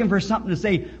 We're looking for something to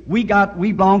say, we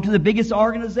belong to the biggest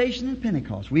organization in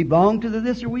Pentecost. We belong to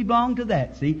this or we belong to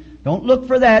that. See? Don't look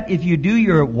for that. If you do,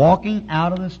 you're walking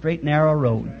out of the straight, narrow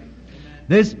road.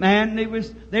 This man,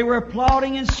 they were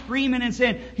applauding and screaming and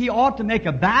saying, he ought to make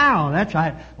a bow. That's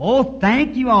right. Oh,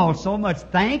 thank you all so much.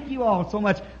 Thank you all so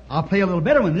much. I'll play a little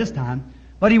better one this time.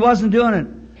 But he wasn't doing it.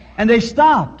 And they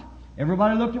stopped.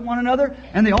 Everybody looked at one another,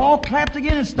 and they all clapped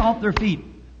again and stomped their feet.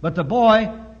 But the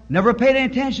boy never paid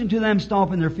any attention to them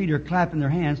stomping their feet or clapping their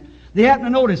hands. They happened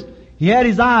to notice he had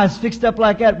his eyes fixed up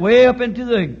like that, way up into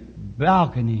the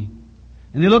balcony.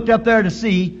 And they looked up there to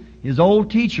see his old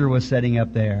teacher was sitting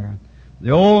up there,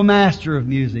 the old master of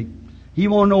music. He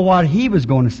wanted to know what he was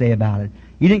going to say about it.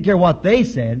 He didn't care what they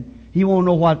said. He wanted to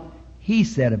know what he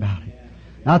said about it.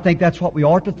 And I think that's what we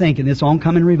ought to think in this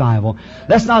oncoming revival.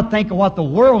 Let's not think of what the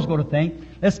world's going to think.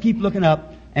 Let's keep looking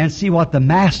up and see what the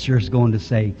Master is going to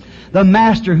say. The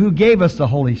Master who gave us the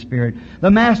Holy Spirit.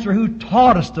 The Master who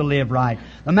taught us to live right.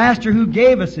 The Master who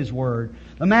gave us His Word.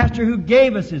 The Master who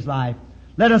gave us His life.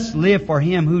 Let us live for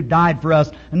Him who died for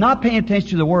us, and not pay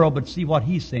attention to the world, but see what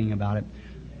He's saying about it.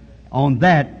 On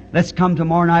that, let's come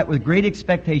tomorrow night with great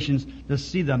expectations to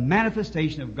see the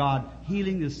manifestation of God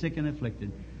healing the sick and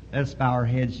afflicted. Let us bow our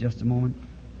heads just a moment.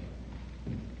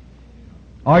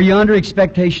 Are you under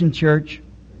expectation, church?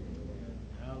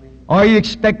 Are you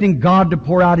expecting God to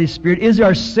pour out His Spirit? Is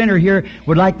there a sinner here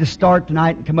would like to start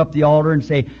tonight and come up to the altar and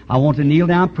say, I want to kneel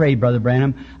down and pray, Brother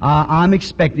Branham. I'm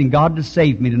expecting God to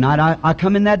save me tonight. I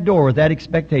come in that door with that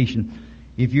expectation.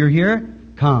 If you're here,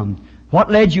 come.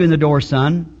 What led you in the door,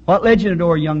 son? What led you in the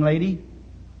door, young lady?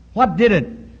 What did it?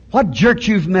 What jerked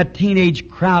you from that teenage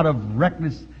crowd of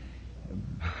reckless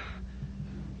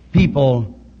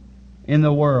people in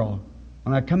the world?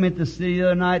 When I come into the city the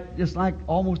other night, just like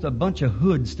almost a bunch of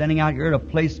hoods standing out here at a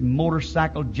place,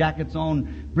 motorcycle jackets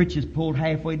on, breeches pulled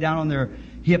halfway down on their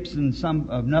hips, and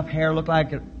some enough hair looked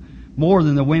like it, more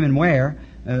than the women wear,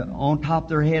 on top of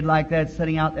their head like that,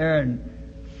 sitting out there. And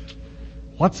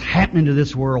what's happening to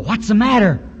this world? What's the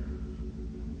matter?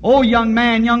 Oh, young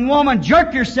man, young woman,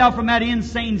 jerk yourself from that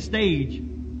insane stage.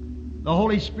 The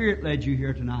Holy Spirit led you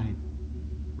here tonight.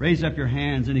 Raise up your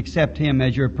hands and accept Him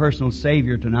as your personal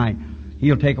Savior tonight.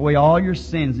 He'll take away all your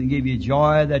sins and give you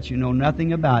joy that you know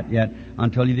nothing about yet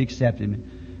until you've accepted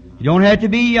Him. You don't have to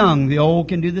be young. The old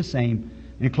can do the same.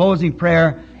 In closing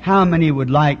prayer, how many would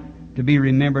like to be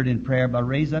remembered in prayer? But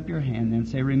raise up your hand and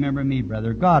say, remember me,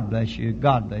 brother. God bless you.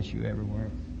 God bless you everywhere.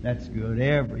 That's good.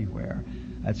 Everywhere.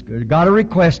 That's good. Got a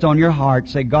request on your heart.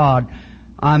 Say, God,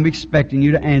 I'm expecting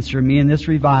you to answer me in this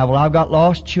revival. I've got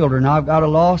lost children. I've got a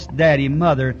lost daddy,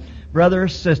 mother, brother or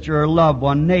sister or loved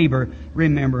one, neighbor.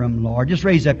 Remember him, Lord. Just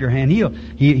raise up your hand. He'll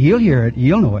hear it.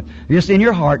 He'll know it. Just in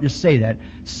your heart, just say that.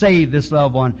 Save this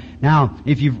loved one. Now,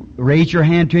 if you've raised your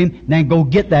hand to Him, then go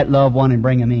get that loved one and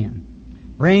bring him in.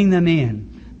 Bring them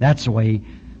in. That's the way.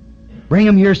 Bring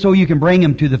them here so you can bring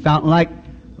them to the fountain.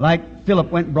 Like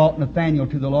Philip went and brought Nathanael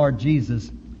to the Lord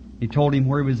Jesus. He told him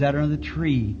where he was at under the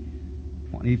tree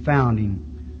when he found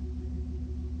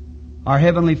him. Our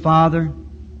Heavenly Father,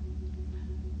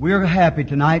 we are happy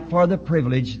tonight for the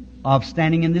privilege of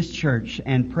standing in this church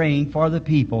and praying for the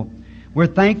people. We're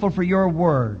thankful for Your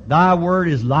Word. Thy Word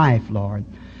is life, Lord.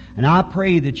 And I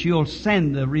pray that You'll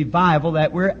send the revival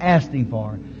that we're asking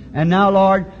for. And now,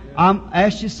 Lord, I'm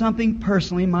asking You something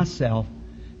personally myself.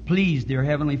 Please, dear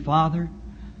Heavenly Father,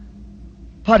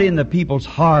 put in the people's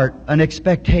heart an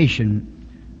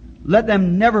expectation. Let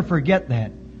them never forget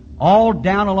that. All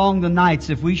down along the nights,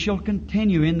 if we shall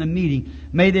continue in the meeting,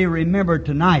 may they remember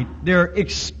tonight. They're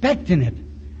expecting it.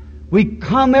 We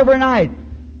come every night.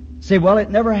 Say, well, it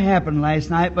never happened last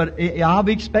night, but I'll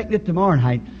be expecting it tomorrow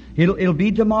night. It'll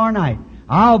be tomorrow night.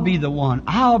 I'll be the one.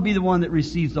 I'll be the one that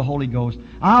receives the Holy Ghost.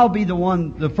 I'll be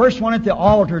the first one at the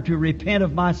altar to repent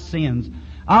of my sins.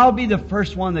 I'll be the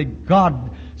first one that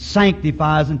God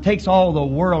sanctifies and takes all the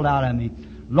world out of me.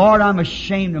 Lord, I'm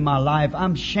ashamed of my life.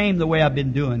 I'm ashamed of the way I've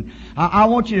been doing. I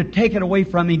want You to take it away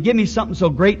from me. Give me something so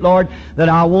great, Lord, that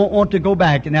I won't want to go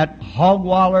back in that hog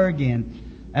waller again.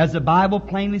 As the Bible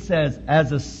plainly says,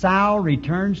 as a sow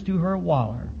returns to her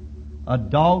waller, a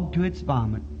dog to its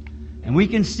vomit. And we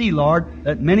can see, Lord,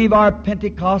 that many of our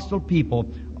Pentecostal people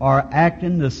are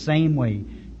acting the same way.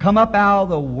 Come up out of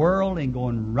the world and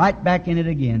going right back in it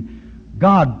again.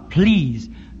 God, please,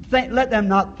 let them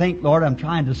not think, Lord, I'm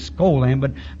trying to scold them,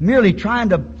 but merely trying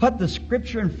to put the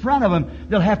Scripture in front of them.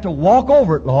 They'll have to walk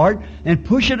over it, Lord, and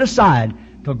push it aside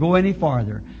to go any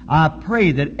farther. I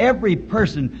pray that every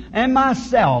person, and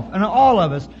myself, and all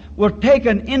of us, will take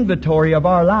an inventory of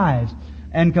our lives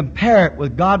and compare it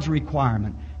with God's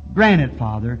requirement. Grant it,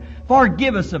 Father.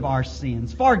 Forgive us of our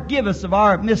sins. Forgive us of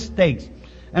our mistakes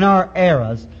and our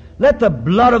errors. Let the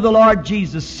blood of the Lord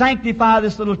Jesus sanctify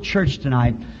this little church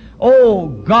tonight. Oh,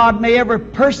 God, may every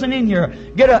person in here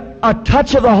get a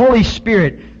touch of the Holy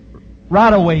Spirit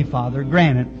right away, Father.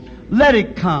 Grant it. Let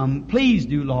it come. Please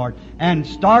do, Lord. And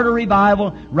start a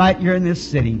revival right here in this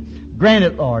city. Grant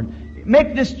it, Lord.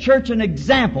 Make this church an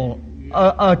example,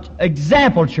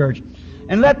 example church.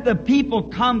 And let the people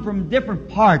come from different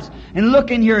parts and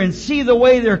look in here and see the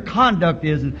way their conduct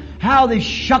is and how they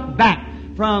shuck back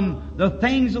from the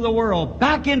things of the world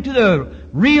back into the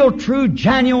real, true,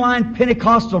 genuine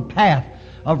Pentecostal path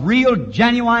of real,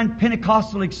 genuine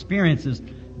Pentecostal experiences,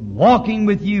 walking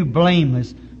with You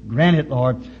blameless. Grant it,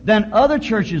 Lord. Then other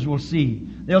churches will see.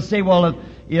 They'll say, well,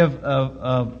 if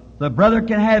the brother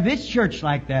can have his church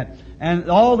like that, and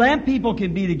all them people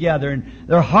can be together, and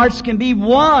their hearts can be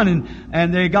one,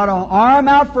 and they got an arm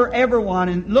out for everyone,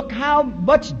 and look how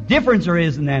much difference there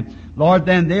is in them. Lord,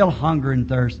 then they'll hunger and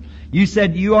thirst. You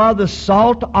said you are the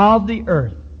salt of the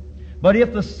earth. But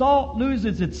if the salt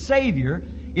loses its Savior,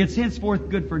 it's henceforth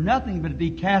good for nothing but to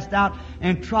be cast out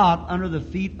and trod under the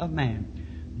feet of man.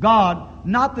 God,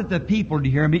 not that the people to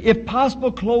hear me, if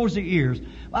possible, close their ears.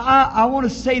 I want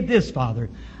to say this, Father.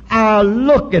 I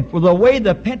look at the way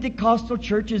the Pentecostal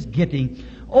church is getting.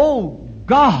 Oh,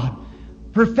 God,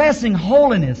 professing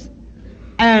holiness.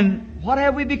 And what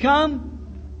have we become?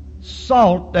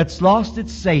 Salt that's lost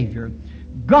its Savior.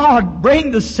 God,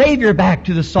 bring the Savior back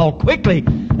to the salt quickly,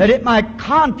 that it might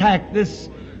contact this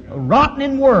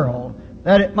rotting world.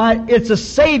 That it's a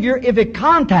Savior if it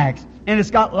contacts, and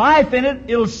it's got life in it,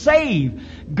 it'll save.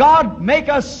 God, make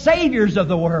us saviors of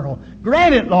the world.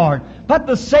 Grant it, Lord. Put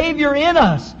the Savior in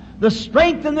us, the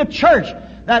strength in the church,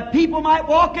 that people might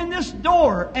walk in this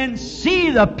door and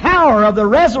see the power of the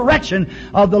resurrection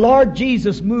of the Lord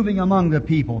Jesus moving among the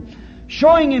people,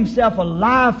 showing Himself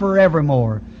alive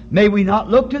forevermore. May we not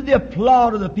look to the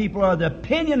applaud of the people or the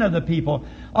opinion of the people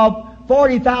of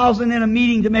 40,000 in a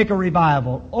meeting to make a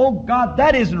revival. Oh God,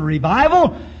 that isn't a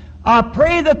revival. I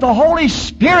pray that the Holy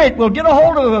Spirit will get a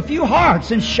hold of a few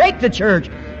hearts and shake the church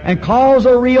and cause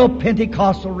a real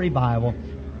Pentecostal revival.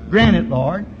 Grant it,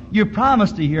 Lord. You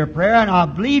promised to hear prayer, and I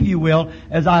believe you will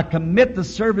as I commit the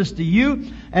service to you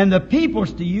and the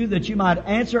peoples to you, that you might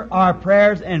answer our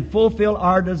prayers and fulfill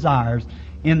our desires.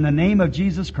 In the name of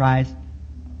Jesus Christ,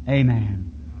 amen.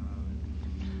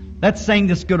 Let's sing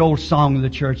this good old song of the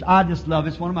church. I just love it.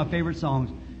 It's one of my favorite songs.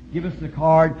 Give us the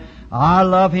card. I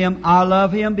love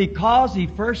Him because He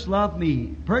first loved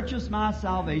me. Purchased my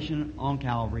salvation on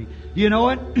Calvary. Do you know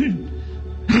it?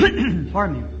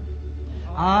 Pardon me.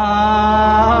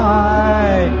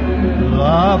 I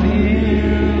love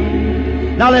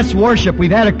Him. Now let's worship.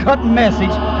 We've had a cutting message.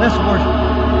 Let's worship.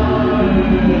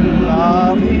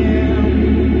 Love Him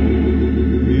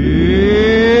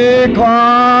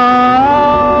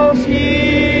because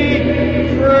He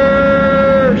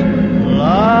first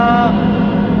loved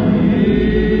me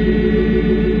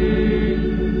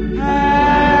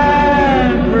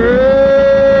and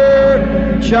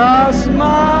purchased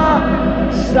my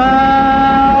salvation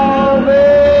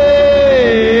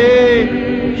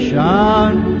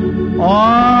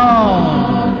on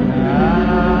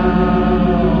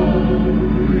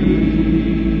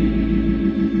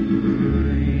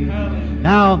Calvary.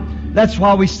 Now, that's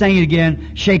why we sing it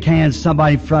again. Shake hands,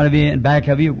 somebody in front of you and back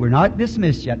of you. We're not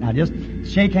dismissed yet. Now, just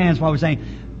shake hands while we're saying.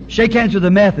 Shake hands with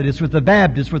the Methodists, with the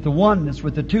Baptists, with the Oneness,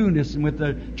 with the Two-ness, and with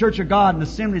the Church of God and the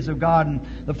Assemblies of God and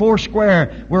the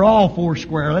Foursquare. We're all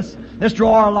Foursquare. Let's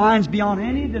draw our lines beyond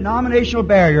any denominational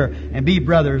barrier and be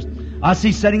brothers. I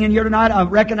see sitting in here tonight, I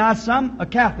recognize some, a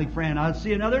Catholic friend. I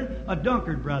see another, a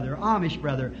Dunkard brother, Amish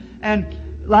brother. And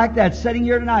like that, sitting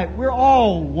here tonight, we're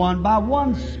all one by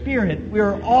one Spirit.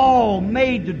 We're all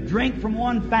made to drink from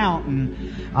one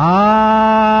fountain. I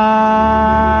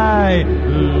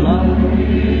love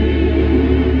you.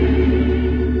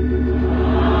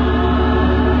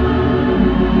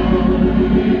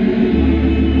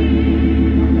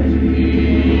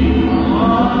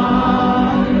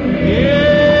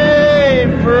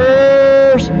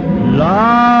 First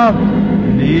love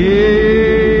me.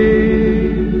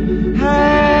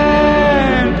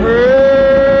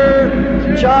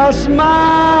 Just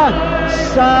my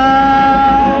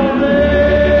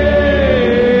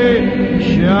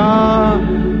salvation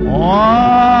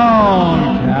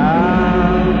on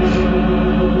Calvary's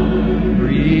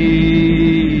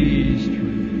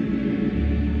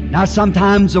tree. Now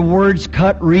sometimes the words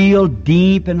cut real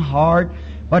deep and hard,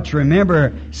 but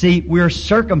remember, see, we're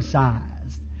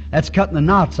circumcised. That's cutting the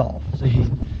knots off, see.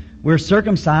 We're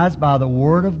circumcised by the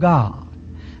Word of God.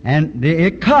 And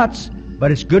it cuts, but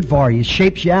it's good for you. It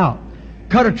shapes you out.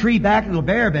 Cut a tree back and it'll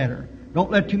bear better. Don't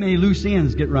let too many loose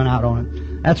ends get run out on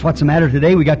it. That's what's the matter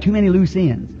today. We got too many loose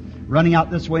ends. Running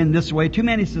out this way and this way. Too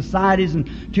many societies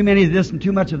and too many of this and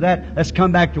too much of that. Let's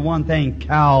come back to one thing,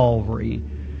 Calvary.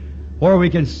 Where we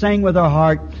can sing with our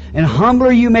heart. And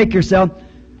humbler you make yourself.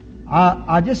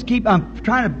 I'm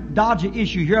trying to dodge an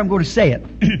issue here. I'm going to say it.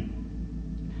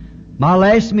 My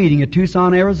last meeting at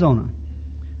Tucson, Arizona,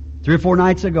 3 or 4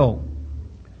 nights ago,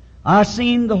 I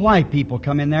seen the white people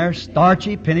come in there,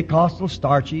 starchy, Pentecostal,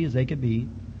 starchy as they could be.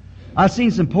 I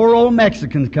seen some poor old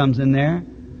Mexicans comes in there.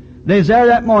 They was there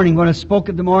that morning when I spoke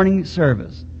at the morning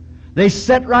service. They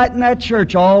sat right in that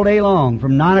church all day long,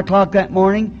 from 9 o'clock that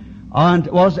morning on,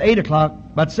 well, it was 8 o'clock,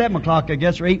 about 7 o'clock, I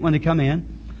guess, or 8 when they come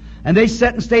in. And they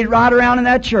sat and stayed right around in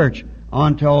that church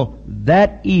until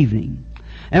that evening.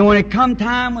 And when it come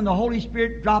time when the Holy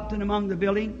Spirit dropped in among the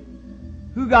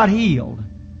building, who got healed?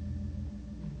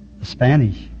 The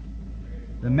Spanish,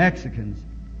 the Mexicans.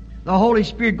 The Holy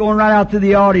Spirit going right out to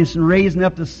the audience and raising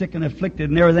up the sick and afflicted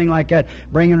and everything like that,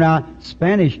 bringing around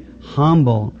Spanish,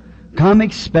 humble, come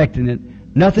expecting it,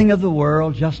 nothing of the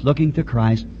world, just looking to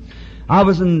Christ. I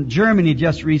was in Germany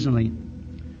just recently.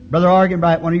 Brother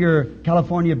Argenbright, one of your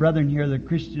California brethren here, the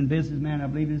Christian businessman, I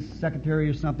believe is secretary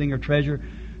or something, or treasurer,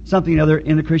 something or other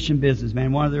in the Christian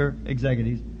businessman, one of their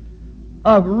executives.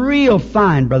 A real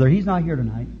fine brother. He's not here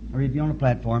tonight, or he'd be on the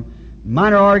platform.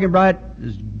 Minor Argenbright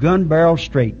is gun barrel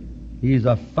straight. He's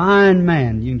a fine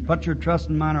man. You can put your trust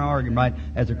in Minor Argenbright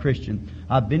as a Christian.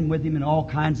 I've been with him in all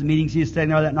kinds of meetings. He was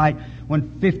standing there that night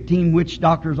when 15 witch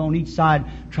doctors on each side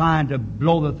trying to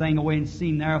blow the thing away, and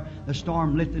seen there the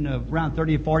storm lifting of around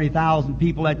 30 or 40,000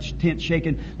 people, that tent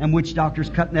shaking, and witch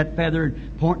doctors cutting that feather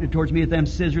and pointing it towards me with them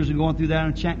scissors and going through that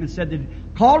enchantment. Said they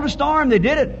called a storm. They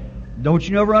did it. Don't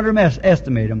you never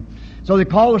underestimate them. So they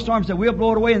called the storm and said, we'll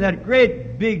blow it away, and that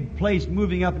great big place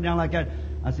moving up and down like that.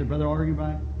 I said, Brother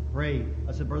Argenbright, pray.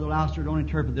 I said, Brother Lauster, don't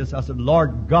interpret this. I said,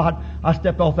 Lord God, I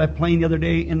stepped off that plane the other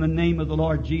day in the name of the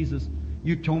Lord Jesus.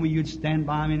 You told me you'd stand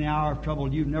by me in the hour of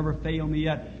trouble. You've never failed me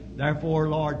yet. Therefore,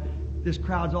 Lord, this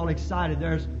crowd's all excited.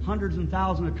 There's hundreds and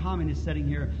thousands of communists sitting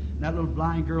here. And that little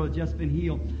blind girl had just been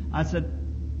healed. I said,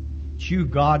 you,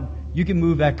 God, you can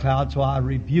move that cloud, so I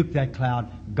rebuke that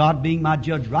cloud. God being my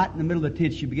judge, right in the middle of the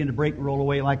tent, she began to break and roll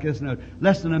away like this. In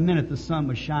less than a minute, the sun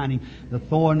was shining. The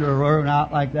thunder roaring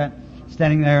out like that,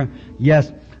 standing there.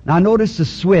 Yes. Now, I noticed the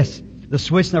Swiss. The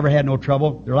Swiss never had no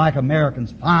trouble. They're like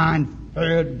Americans. Fine,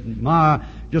 fed,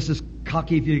 just as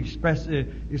cocky, if you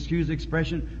excuse the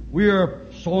expression. We're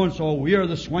so-and-so. We are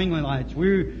the Zwinglites.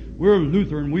 We're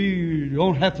Lutheran. We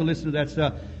don't have to listen to that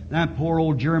stuff. Them poor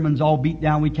old Germans all beat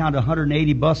down. We counted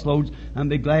 180 busloads,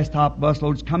 big glass top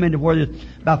busloads, come into where there's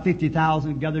about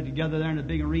 50,000 gathered together there in the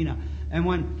big arena. And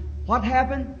what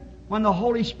happened? When the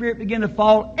Holy Spirit began to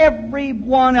fall,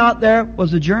 everyone out there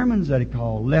was the Germans that He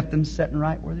called, left them sitting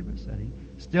right where they were sitting,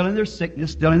 still in their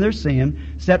sickness, still in their sin,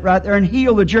 sat right there and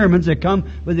healed the Germans that come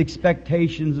with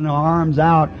expectations and their arms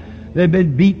out. They've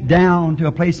been beat down to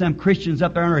a place. Some Christians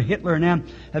up there under Hitler and them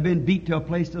have been beat to a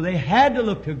place so they had to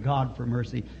look to God for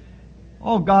mercy.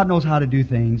 Oh, God knows how to do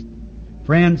things.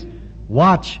 Friends,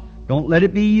 watch. Don't let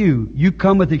it be you. You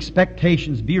come with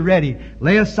expectations. Be ready.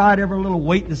 Lay aside every little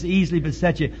weight that's easily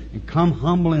beset you, and come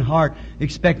humble in heart,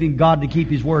 expecting God to keep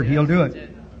His word. He'll do it.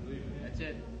 That's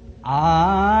it. I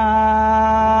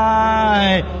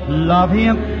love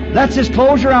Him. Let's just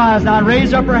close your eyes now and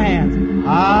raise up our hands.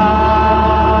 I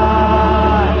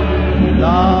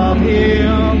love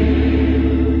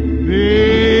Him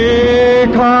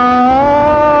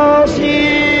because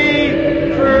He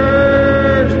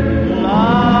first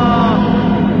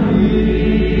loved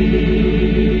me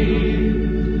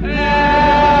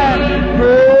and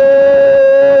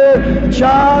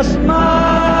purchased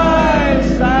my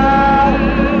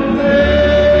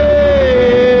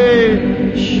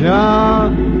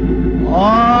salvation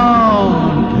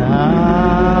on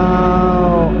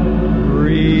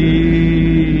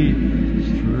Calvary's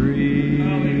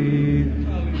tree.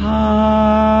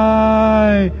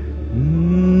 High.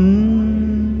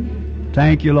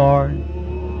 Thank you, Lord.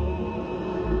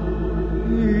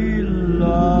 We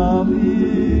love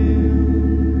Him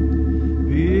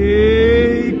because.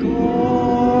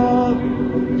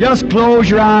 Just close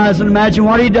your eyes and imagine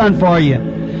what He done for you.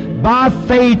 By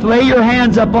faith, lay your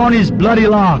hands upon His bloody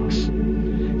locks.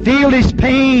 Feel His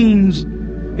pains,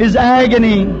 His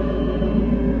agony.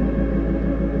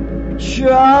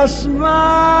 Just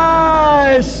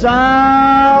my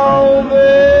salvation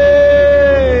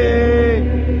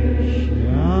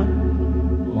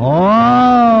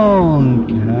on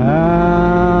Calvary's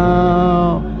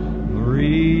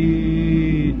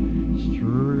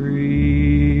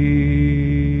tree.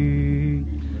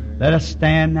 Let us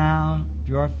stand now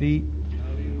to our feet.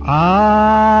 I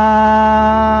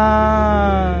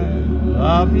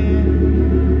love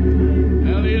Him.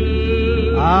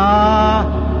 Hallelujah.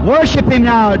 Worship Him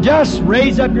now. Just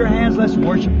raise up your hands. Let's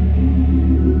worship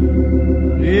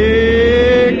Him.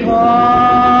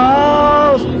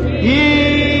 Because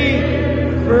He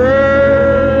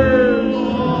first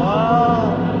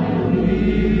loved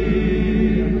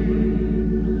me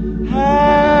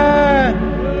and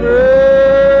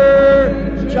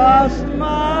purchased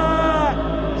my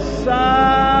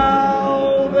salvation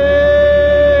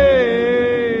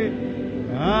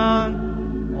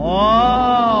on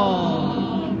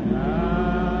Calvary.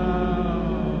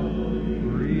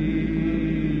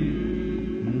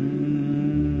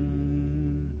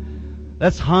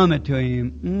 Let's hum it to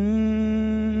Him.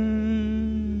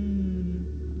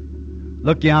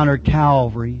 Look yonder at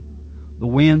Calvary. The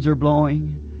winds are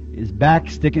blowing. His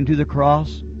back sticking to the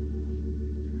cross.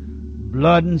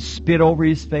 Blood and spit over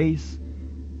His face.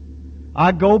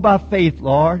 I go by faith,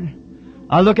 Lord.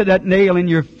 I look at that nail in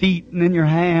your feet and in your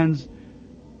hands.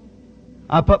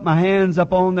 I put my hands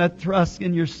up on that thrust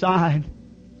in your side.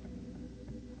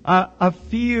 I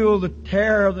feel the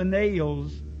tear of the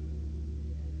nails.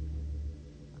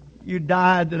 You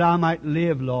died that I might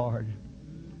live, Lord.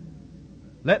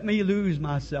 Let me lose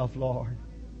myself, Lord.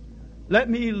 Let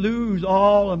me lose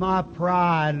all of my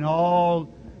pride and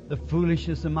all the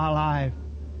foolishness of my life.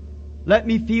 Let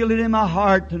me feel it in my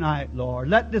heart tonight, Lord.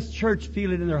 Let this church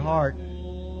feel it in their heart.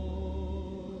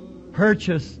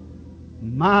 Purchase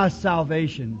my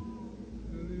salvation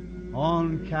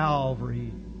on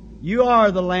Calvary. You are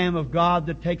the Lamb of God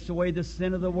that takes away the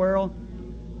sin of the world,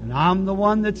 and I'm the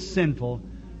one that's sinful.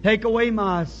 Take away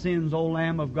my sins, O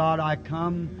Lamb of God. I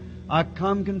come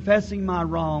confessing my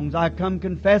wrongs. I come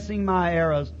confessing my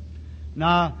errors. And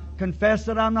I confess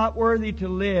that I'm not worthy to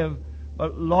live,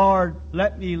 but Lord,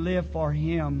 let me live for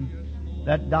Him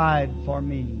that died for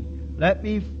me. Let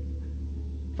me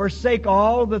forsake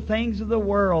all the things of the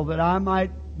world that I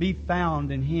might be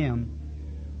found in Him,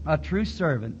 a true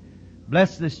servant.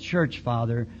 Bless this church,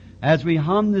 Father, as we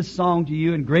hum this song to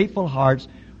You in grateful hearts,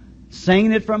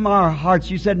 singing it from our hearts.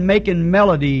 You said making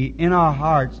melody in our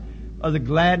hearts of the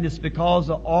gladness, because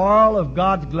the oil of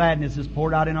God's gladness is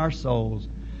poured out in our souls.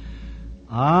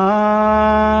 I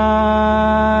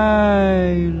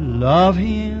love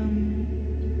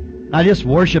Him. Now just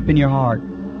worship in your heart.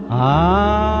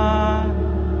 I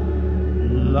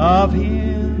love Him.